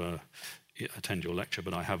to attend your lecture,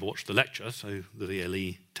 but I have watched the lecture, so the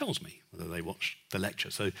VLE tells me whether they watched the lecture.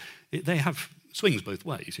 So they have swings both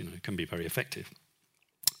ways, it can be very effective.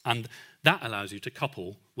 And that allows you to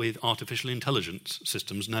couple with artificial intelligence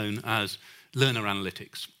systems known as learner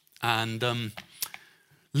analytics. And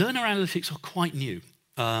learner analytics are quite new.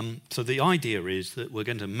 So the idea is that we're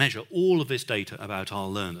going to measure all of this data about our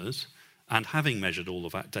learners, and having measured all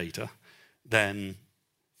of that data, then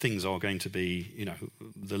things are going to be,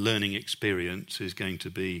 the learning experience is going to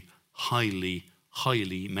be highly,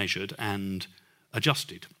 highly measured and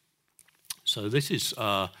adjusted. So this is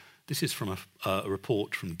from a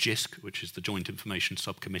report from JISC, which is the Joint Information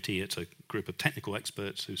Subcommittee. It's a group of technical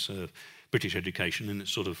experts who serve British education, and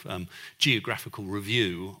it's sort of geographical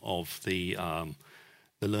review of the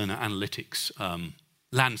learner analytics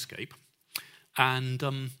landscape.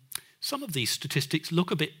 And some of these statistics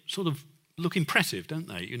look look impressive, don't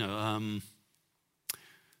they?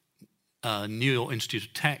 New York Institute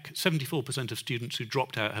of Tech, 74% of students who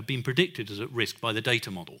dropped out have been predicted as at risk by the data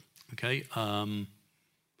model. Okay.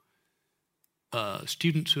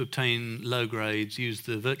 Students who obtain low grades use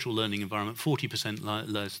the virtual learning environment 40%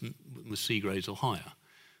 less with C grades or higher.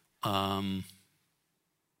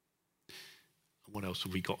 What else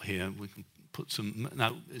have we got here? We can put some.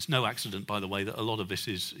 Now, it's no accident, by the way, that a lot of this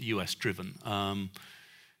is US driven.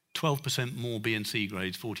 12% more B and C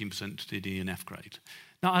grades, 14% to D and F grades.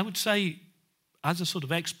 Now, I would say, as a sort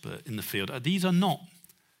of expert in the field, these are not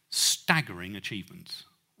staggering achievements.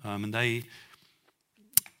 And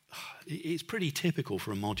it's pretty typical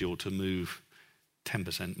for a module to move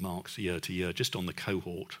 10% marks year to year, just on the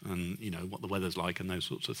cohort and, what the weather's like and those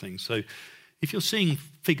sorts of things. So if you're seeing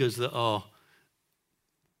figures that are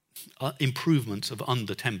improvements of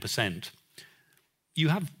under 10%, you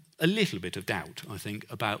have a little bit of doubt, I think,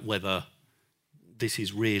 about whether this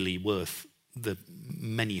is really worth the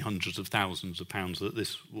many hundreds of thousands of pounds that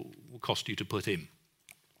this will cost you to put in.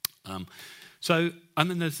 And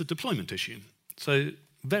then there's the deployment issue. So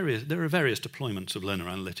there are various deployments of learner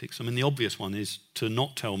analytics. I mean, the obvious one is to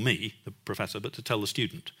not tell me, the professor, but to tell the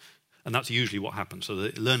student. And that's usually what happens. So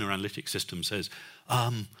the learner analytics system says,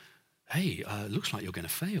 hey, looks like you're going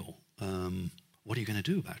to fail. What are you going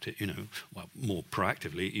to do about it? Well, more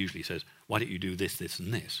proactively, it usually says, why don't you do this, this,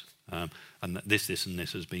 and this? And that this, and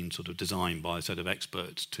this has been sort of designed by a set of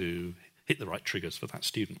experts to hit the right triggers for that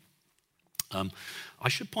student. I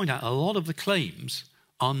should point out a lot of the claims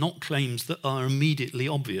are not claims that are immediately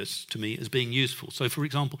obvious to me as being useful. So, for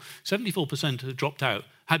example, 74% who dropped out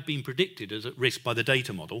had been predicted as at risk by the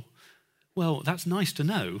data model. Well, that's nice to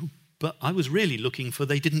know, but I was really looking for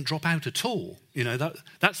they didn't drop out at all.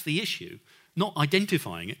 That's the issue, not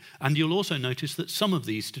identifying it. And you'll also notice that some of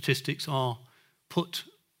these statistics are put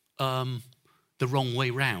the wrong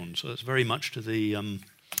way round. So it's very much to the,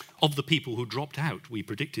 of the people who dropped out, we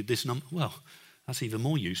predicted this number. Well, that's even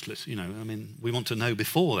more useless. We want to know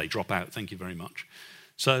before they drop out. Thank you very much.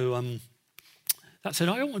 So that said,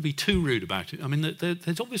 I don't want to be too rude about it. I mean,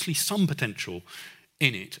 there's obviously some potential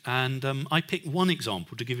in it. And I picked one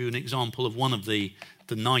example to give you an example of one of the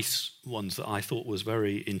nice ones that I thought was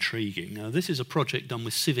very intriguing. This is a project done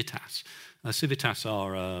with Civitas. Civitas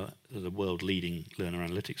are the world-leading learner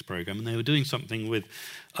analytics program, and they were doing something with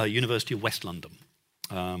University of West London.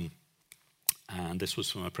 And this was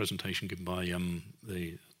from a presentation given by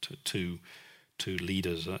the two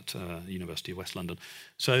leaders at University of West London.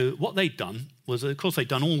 So what they'd done was, of course, they'd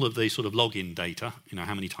done all of the sort of login data,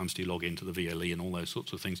 how many times do you log into the VLE and all those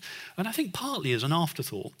sorts of things. And I think partly as an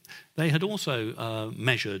afterthought, they had also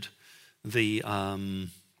measured the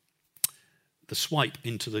swipe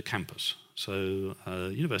into the campus. So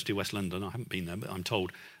University of West London, I haven't been there, but I'm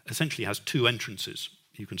told, essentially has two entrances.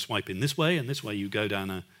 You can swipe in this way, and this way you go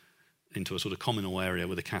down into a sort of communal area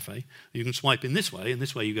with a cafe. You can swipe in this way, and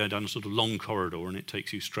this way you go down a sort of long corridor, and it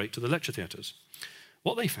takes you straight to the lecture theatres.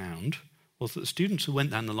 What they found was that the students who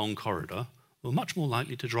went down the long corridor were much more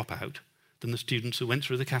likely to drop out than the students who went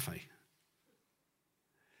through the cafe.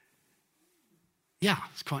 Yeah,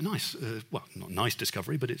 it's quite nice. Well, not a nice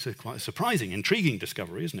discovery, but it's quite a surprising, intriguing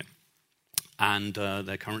discovery, isn't it? And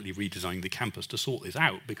they're currently redesigning the campus to sort this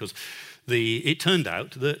out, because it turned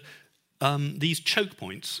out that these choke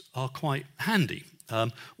points are quite handy.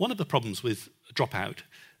 One of the problems with dropout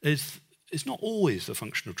is it's not always a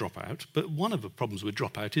function of dropout, but one of the problems with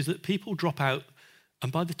dropout is that people drop out,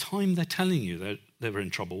 and by the time they're telling you they're in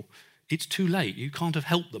trouble, it's too late. You can't have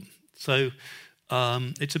helped them. So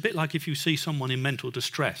it's a bit like if you see someone in mental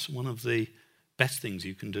distress, one of the best things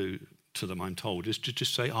you can do to them, I'm told, is to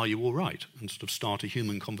just say, "Are you all right?" and sort of start a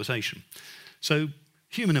human conversation. So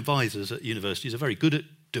human advisors at universities are very good at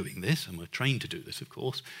doing this, and we're trained to do this, of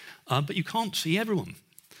course, but you can't see everyone.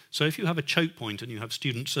 So if you have a choke point and you have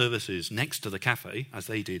student services next to the cafe, as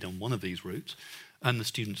they did on one of these routes, and the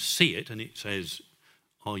students see it and it says,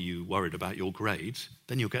 "Are you worried about your grades?"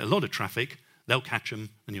 then you'll get a lot of traffic, they'll catch them,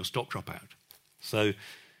 and you'll stop dropout. So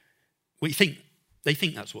they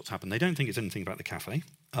think that's what's happened. They don't think it's anything about the cafe.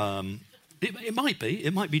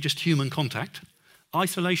 It might be just human contact.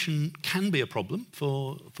 Isolation can be a problem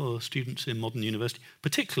for students in modern university,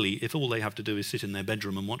 particularly if all they have to do is sit in their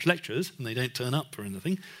bedroom and watch lectures and they don't turn up for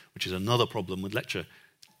anything, which is another problem with lecture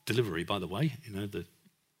delivery, by the way. You know, the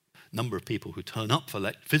number of people who turn up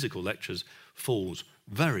for physical lectures falls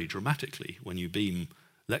very dramatically when you beam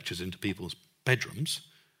lectures into people's bedrooms,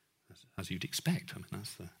 as you'd expect. I mean,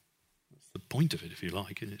 that's the point of it, if you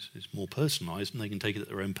like. It's more personalised and they can take it at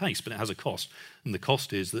their own pace, but it has a cost. And the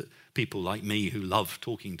cost is that people like me who love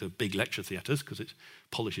talking to big lecture theatres, because it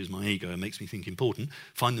polishes my ego and makes me think important,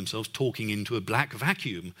 find themselves talking into a black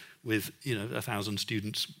vacuum with 1,000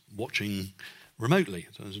 students watching remotely.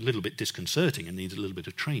 So it's a little bit disconcerting and needs a little bit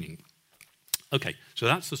of training. Okay, so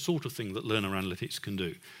that's the sort of thing that learner analytics can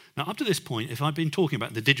do. Now, up to this point, if I've been talking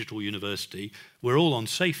about the digital university, we're all on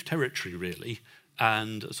safe territory, really,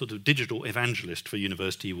 and a sort of digital evangelist for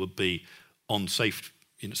university would be on safe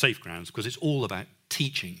grounds, because it's all about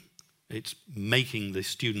teaching. It's making the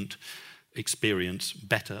student experience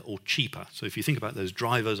better or cheaper. So if you think about those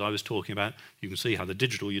drivers I was talking about, you can see how the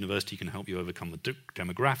digital university can help you overcome the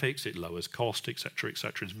demographics, it lowers cost, etc.,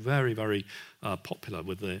 etc. It's very, very popular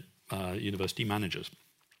with the university managers.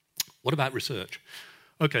 What about research?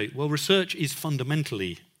 Okay, well, research is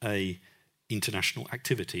fundamentally a international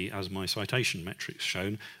activity, as my citation metrics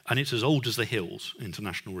shown, and it's as old as the hills,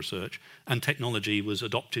 international research, and technology was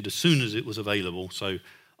adopted as soon as it was available. So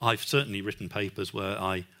I've certainly written papers where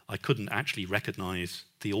I couldn't actually recognise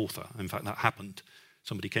the author. In fact, that happened.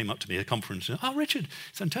 Somebody came up to me at a conference and said, "Oh, Richard,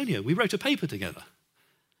 it's Antonio, we wrote a paper together."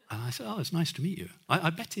 And I said, "Oh, it's nice to meet you." I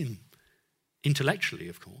met him intellectually,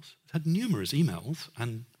 of course. I had numerous emails,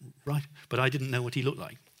 but I didn't know what he looked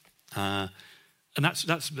like. And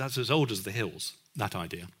that's as old as the hills, that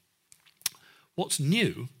idea. What's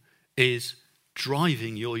new is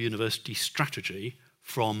driving your university strategy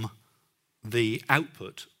from the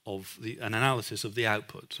output of an analysis of the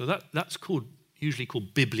output. So that's usually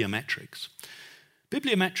called bibliometrics.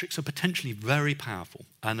 Bibliometrics are potentially very powerful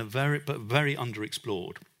and but very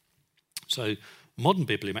underexplored. So modern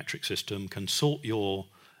bibliometric system can sort your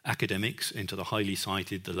academics into the highly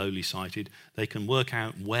cited, the lowly cited. They can work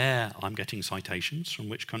out where I'm getting citations, from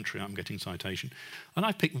which country I'm getting citation. And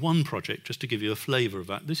I picked one project just to give you a flavour of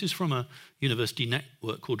that. This is from a university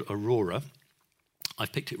network called Aurora.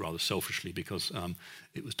 I've picked it rather selfishly because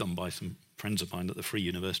it was done by some friends of mine at the Free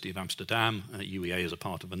University of Amsterdam. UEA is a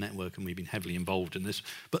part of a network and we've been heavily involved in this.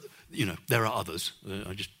 But, there are others.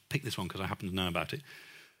 I just picked this one because I happen to know about it.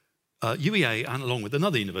 UEA, and along with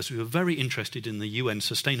another university, were very interested in the UN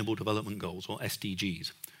Sustainable Development Goals, or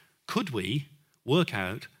SDGs. Could we work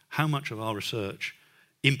out how much of our research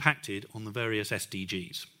impacted on the various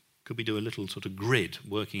SDGs? Could we do a little sort of grid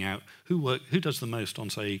working out who does the most on,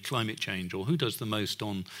 say, climate change, or who does the most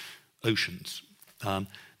on oceans?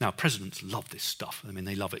 Now, presidents love this stuff. I mean,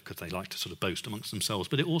 they love it because they like to sort of boast amongst themselves,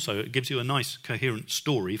 but it gives you a nice, coherent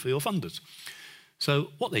story for your funders.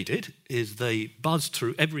 So what they did is they buzzed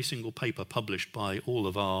through every single paper published by all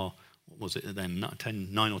of our, 9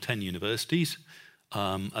 or 10 universities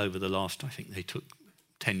over the last, I think they took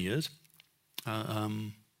 10 years.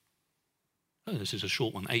 This is a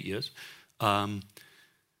short one, 8 years.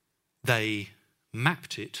 They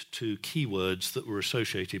mapped it to keywords that were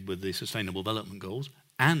associated with the Sustainable Development Goals,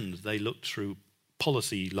 and they looked through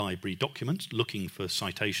policy library documents looking for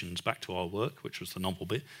citations back to our work, which was the novel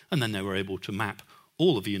bit, and then they were able to map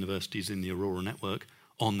all of the universities in the Aurora network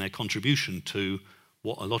on their contribution to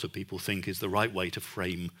what a lot of people think is the right way to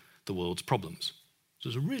frame the world's problems. So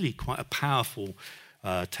it's really quite a powerful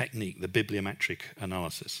technique, the bibliometric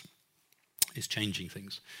analysis. Is changing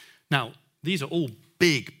things. Now, these are all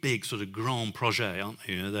big sort of grand projets, aren't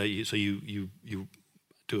they? So you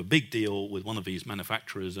do a big deal with one of these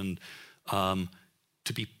manufacturers, and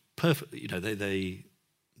to be perfect,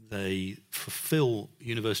 They fulfill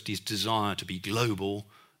universities' desire to be global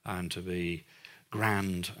and to be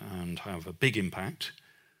grand and have a big impact.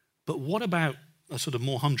 But what about a sort of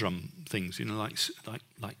more humdrum things,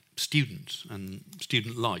 like students and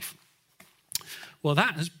student life? Well,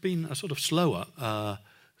 that has been a sort of slower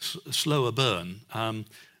burn.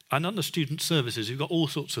 And under student services, you've got all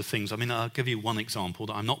sorts of things. I mean, I'll give you one example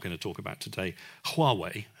that I'm not going to talk about today.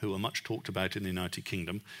 Huawei, who are much talked about in the United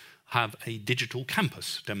Kingdom, have a digital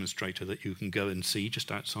campus demonstrator that you can go and see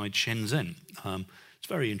just outside Shenzhen. It's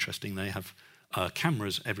very interesting. They have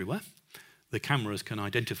cameras everywhere. The cameras can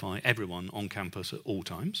identify everyone on campus at all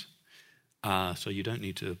times. So you don't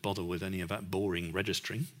need to bother with any of that boring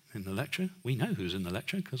registering in the lecture. We know who's in the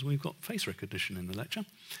lecture because we've got face recognition in the lecture.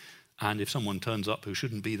 And if someone turns up who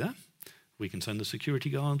shouldn't be there, we can send the security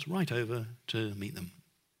guards right over to meet them.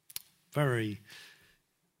 Very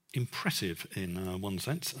impressive in one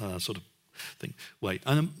sense, sort of thing.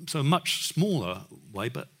 So a much smaller way,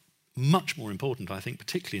 but much more important, I think,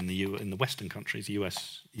 particularly in the Western countries,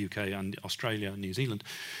 US, UK, and Australia, and New Zealand,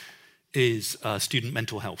 is student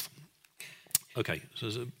mental health. Okay, so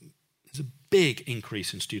there's a big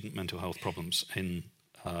increase in student mental health problems in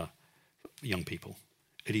young people.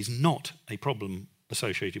 It is not a problem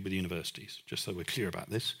associated with universities, just so we're clear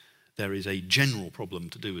about this. There is a general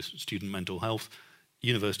problem to do with student mental health.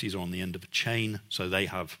 Universities are on the end of a chain, so they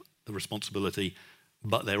have the responsibility,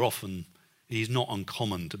 but it is not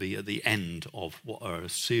uncommon to be at the end of what are a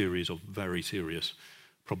series of very serious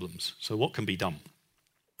problems. So what can be done?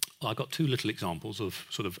 Well, I've got two little examples of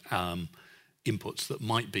sort of inputs that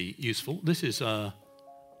might be useful. This is a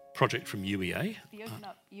project from UEA. The Open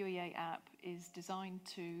Up UEA app is designed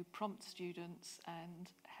to prompt students and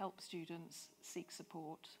help students seek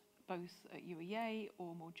support, both at UEA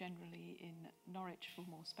or more generally in Norwich for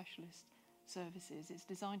more specialist services. It's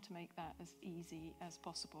designed to make that as easy as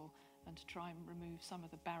possible and to try and remove some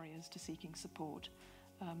of the barriers to seeking support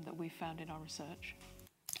that we've found in our research.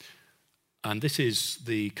 And this is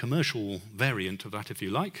the commercial variant of that, if you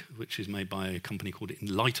like, which is made by a company called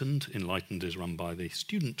Enlightened. Enlightened is run by the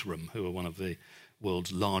Student Room, who are one of the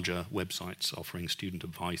world's larger websites offering student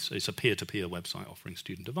advice. It's a peer-to-peer website offering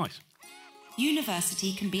student advice.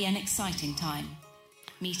 University can be an exciting time.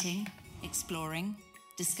 Meeting, exploring,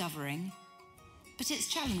 discovering. But it's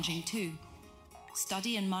challenging too.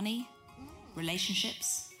 Study and money,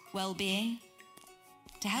 relationships, well-being.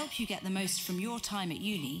 To help you get the most from your time at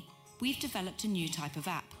uni, we've developed a new type of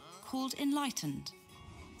app called Enlightened.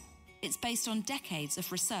 It's based on decades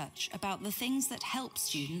of research about the things that help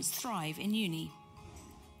students thrive in uni.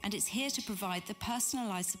 And it's here to provide the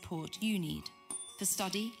personalised support you need for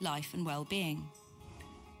study, life and well-being.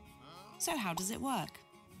 So how does it work?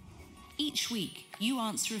 Each week, you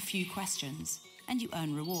answer a few questions and you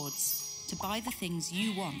earn rewards to buy the things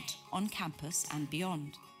you want on campus and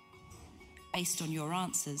beyond. Based on your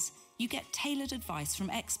answers, you get tailored advice from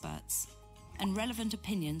experts and relevant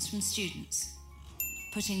opinions from students,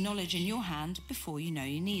 putting knowledge in your hand before you know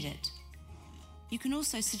you need it. You can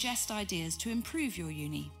also suggest ideas to improve your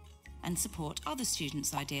uni and support other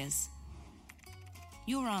students' ideas.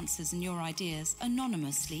 Your answers and your ideas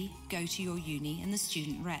anonymously go to your uni and the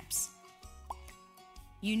student reps.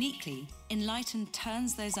 Uniquely, Enlightened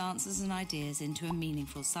turns those answers and ideas into a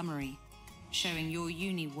meaningful summary, showing your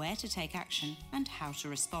uni where to take action and how to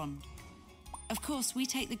respond. Of course, we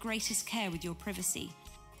take the greatest care with your privacy,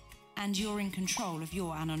 and you're in control of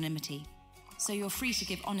your anonymity, so you're free to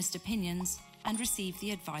give honest opinions and receive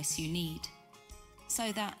the advice you need,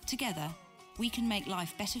 so that, together, we can make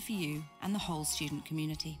life better for you and the whole student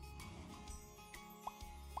community.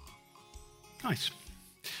 Nice.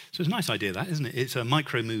 So it's a nice idea, that, isn't it? It's a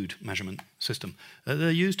micro-mood measurement system.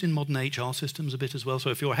 They're used in modern HR systems a bit as well. So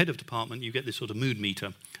if you're a head of department, you get this sort of mood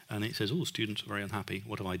meter, and it says, oh, students are very unhappy.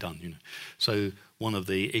 What have I done? You know. So one of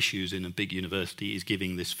the issues in a big university is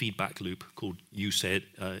giving this feedback loop called you said,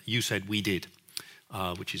 we did,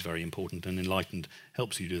 which is very important, and Enlightened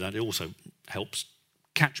helps you do that. It also helps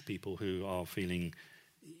catch people who are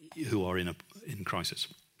in crisis.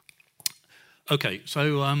 Okay,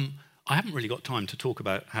 so I haven't really got time to talk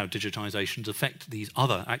about how digitizations affect these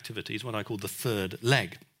other activities, what I call the third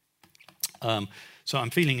leg. So I'm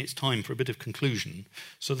feeling it's time for a bit of conclusion.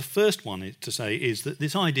 So the first one is that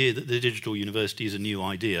this idea that the digital university is a new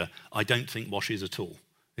idea, I don't think washes at all.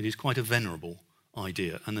 It is quite a venerable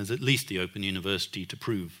idea, and there's at least the Open University to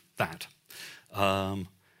prove that.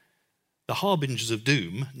 The harbingers of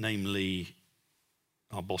doom, namely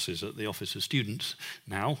our bosses at the Office of Students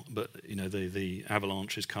now, but you know the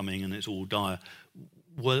avalanche is coming and it's all dire,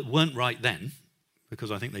 weren't right then,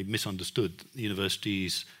 because I think they misunderstood the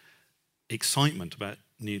university's excitement about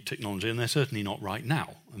new technology, and they're certainly not right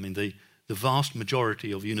now. I mean, the vast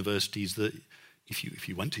majority of universities that, if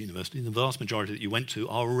you went to university, the vast majority that you went to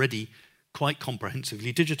are already quite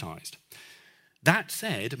comprehensively digitised. That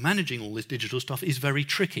said, managing all this digital stuff is very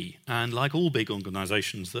tricky, and like all big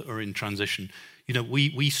organisations that are in transition,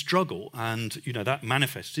 we struggle, and that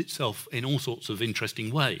manifests itself in all sorts of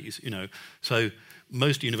interesting ways. So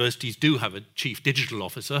most universities do have a chief digital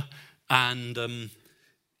officer, and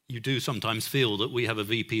you do sometimes feel that we have a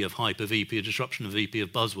VP of hype, a VP of disruption, a VP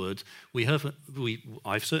of buzzwords.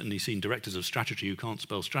 I've certainly seen directors of strategy who can't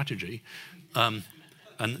spell strategy, and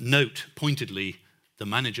note pointedly, the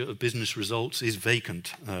manager of business results is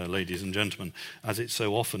vacant, ladies and gentlemen, as it's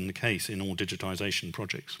so often the case in all digitisation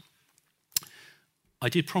projects. I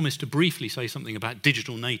did promise to briefly say something about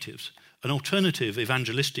digital natives. An alternative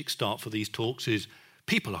evangelistic start for these talks is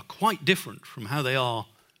people are quite different from how they are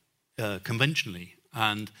conventionally,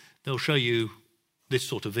 and they'll show you this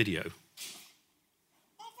sort of video.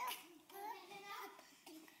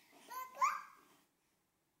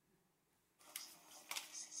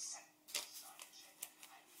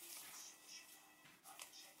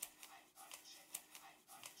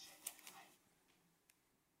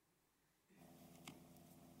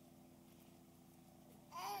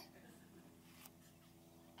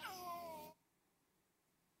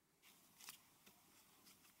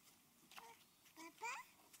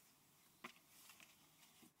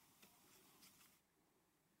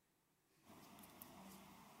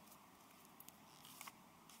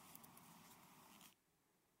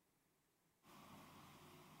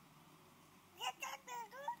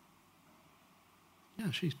 Yeah,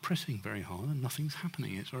 she's pressing very hard and nothing's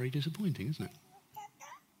happening. It's very disappointing, isn't it?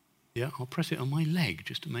 Yeah, I'll press it on my leg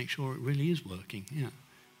just to make sure it really is working. Yeah.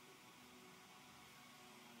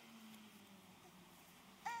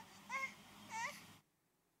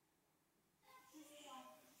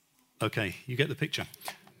 Okay, you get the picture.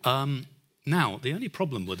 Now, the only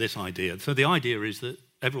problem with this idea, so the idea is that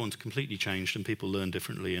everyone's completely changed and people learn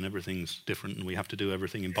differently and everything's different and we have to do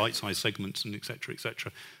everything in bite-sized segments and et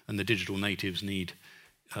cetera, and the digital natives need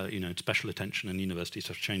special attention and universities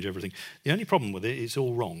have to change everything. The only problem with it is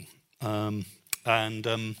all wrong. There's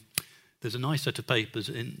a nice set of papers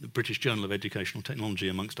in the British Journal of Educational Technology,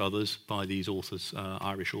 amongst others, by these authors,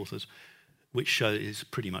 Irish authors, which show it's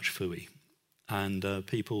pretty much phooey. And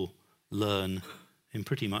people learn in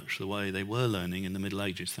pretty much the way they were learning in the Middle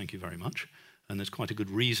Ages, thank you very much. And there's quite a good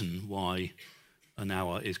reason why an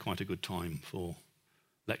hour is quite a good time for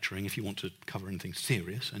lecturing, if you want to cover anything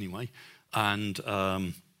serious anyway. And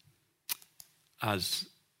as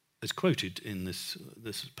quoted in this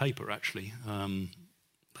paper, actually,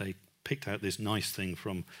 they picked out this nice thing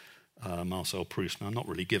from Marcel Proust. Now, I'm not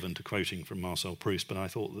really given to quoting from Marcel Proust, but I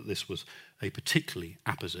thought that this was a particularly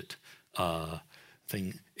apposite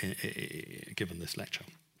thing given this lecture.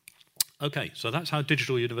 Okay, so that's how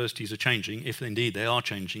digital universities are changing, if indeed they are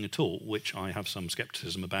changing at all, which I have some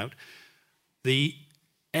scepticism about. The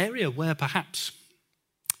area where perhaps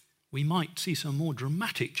we might see some more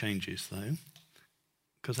dramatic changes, though,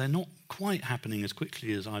 because they're not quite happening as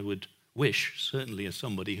quickly as I would wish, certainly as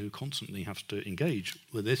somebody who constantly has to engage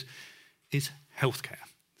with this, is healthcare.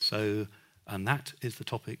 And that is the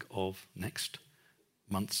topic of next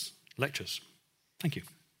month's lectures. Thank you.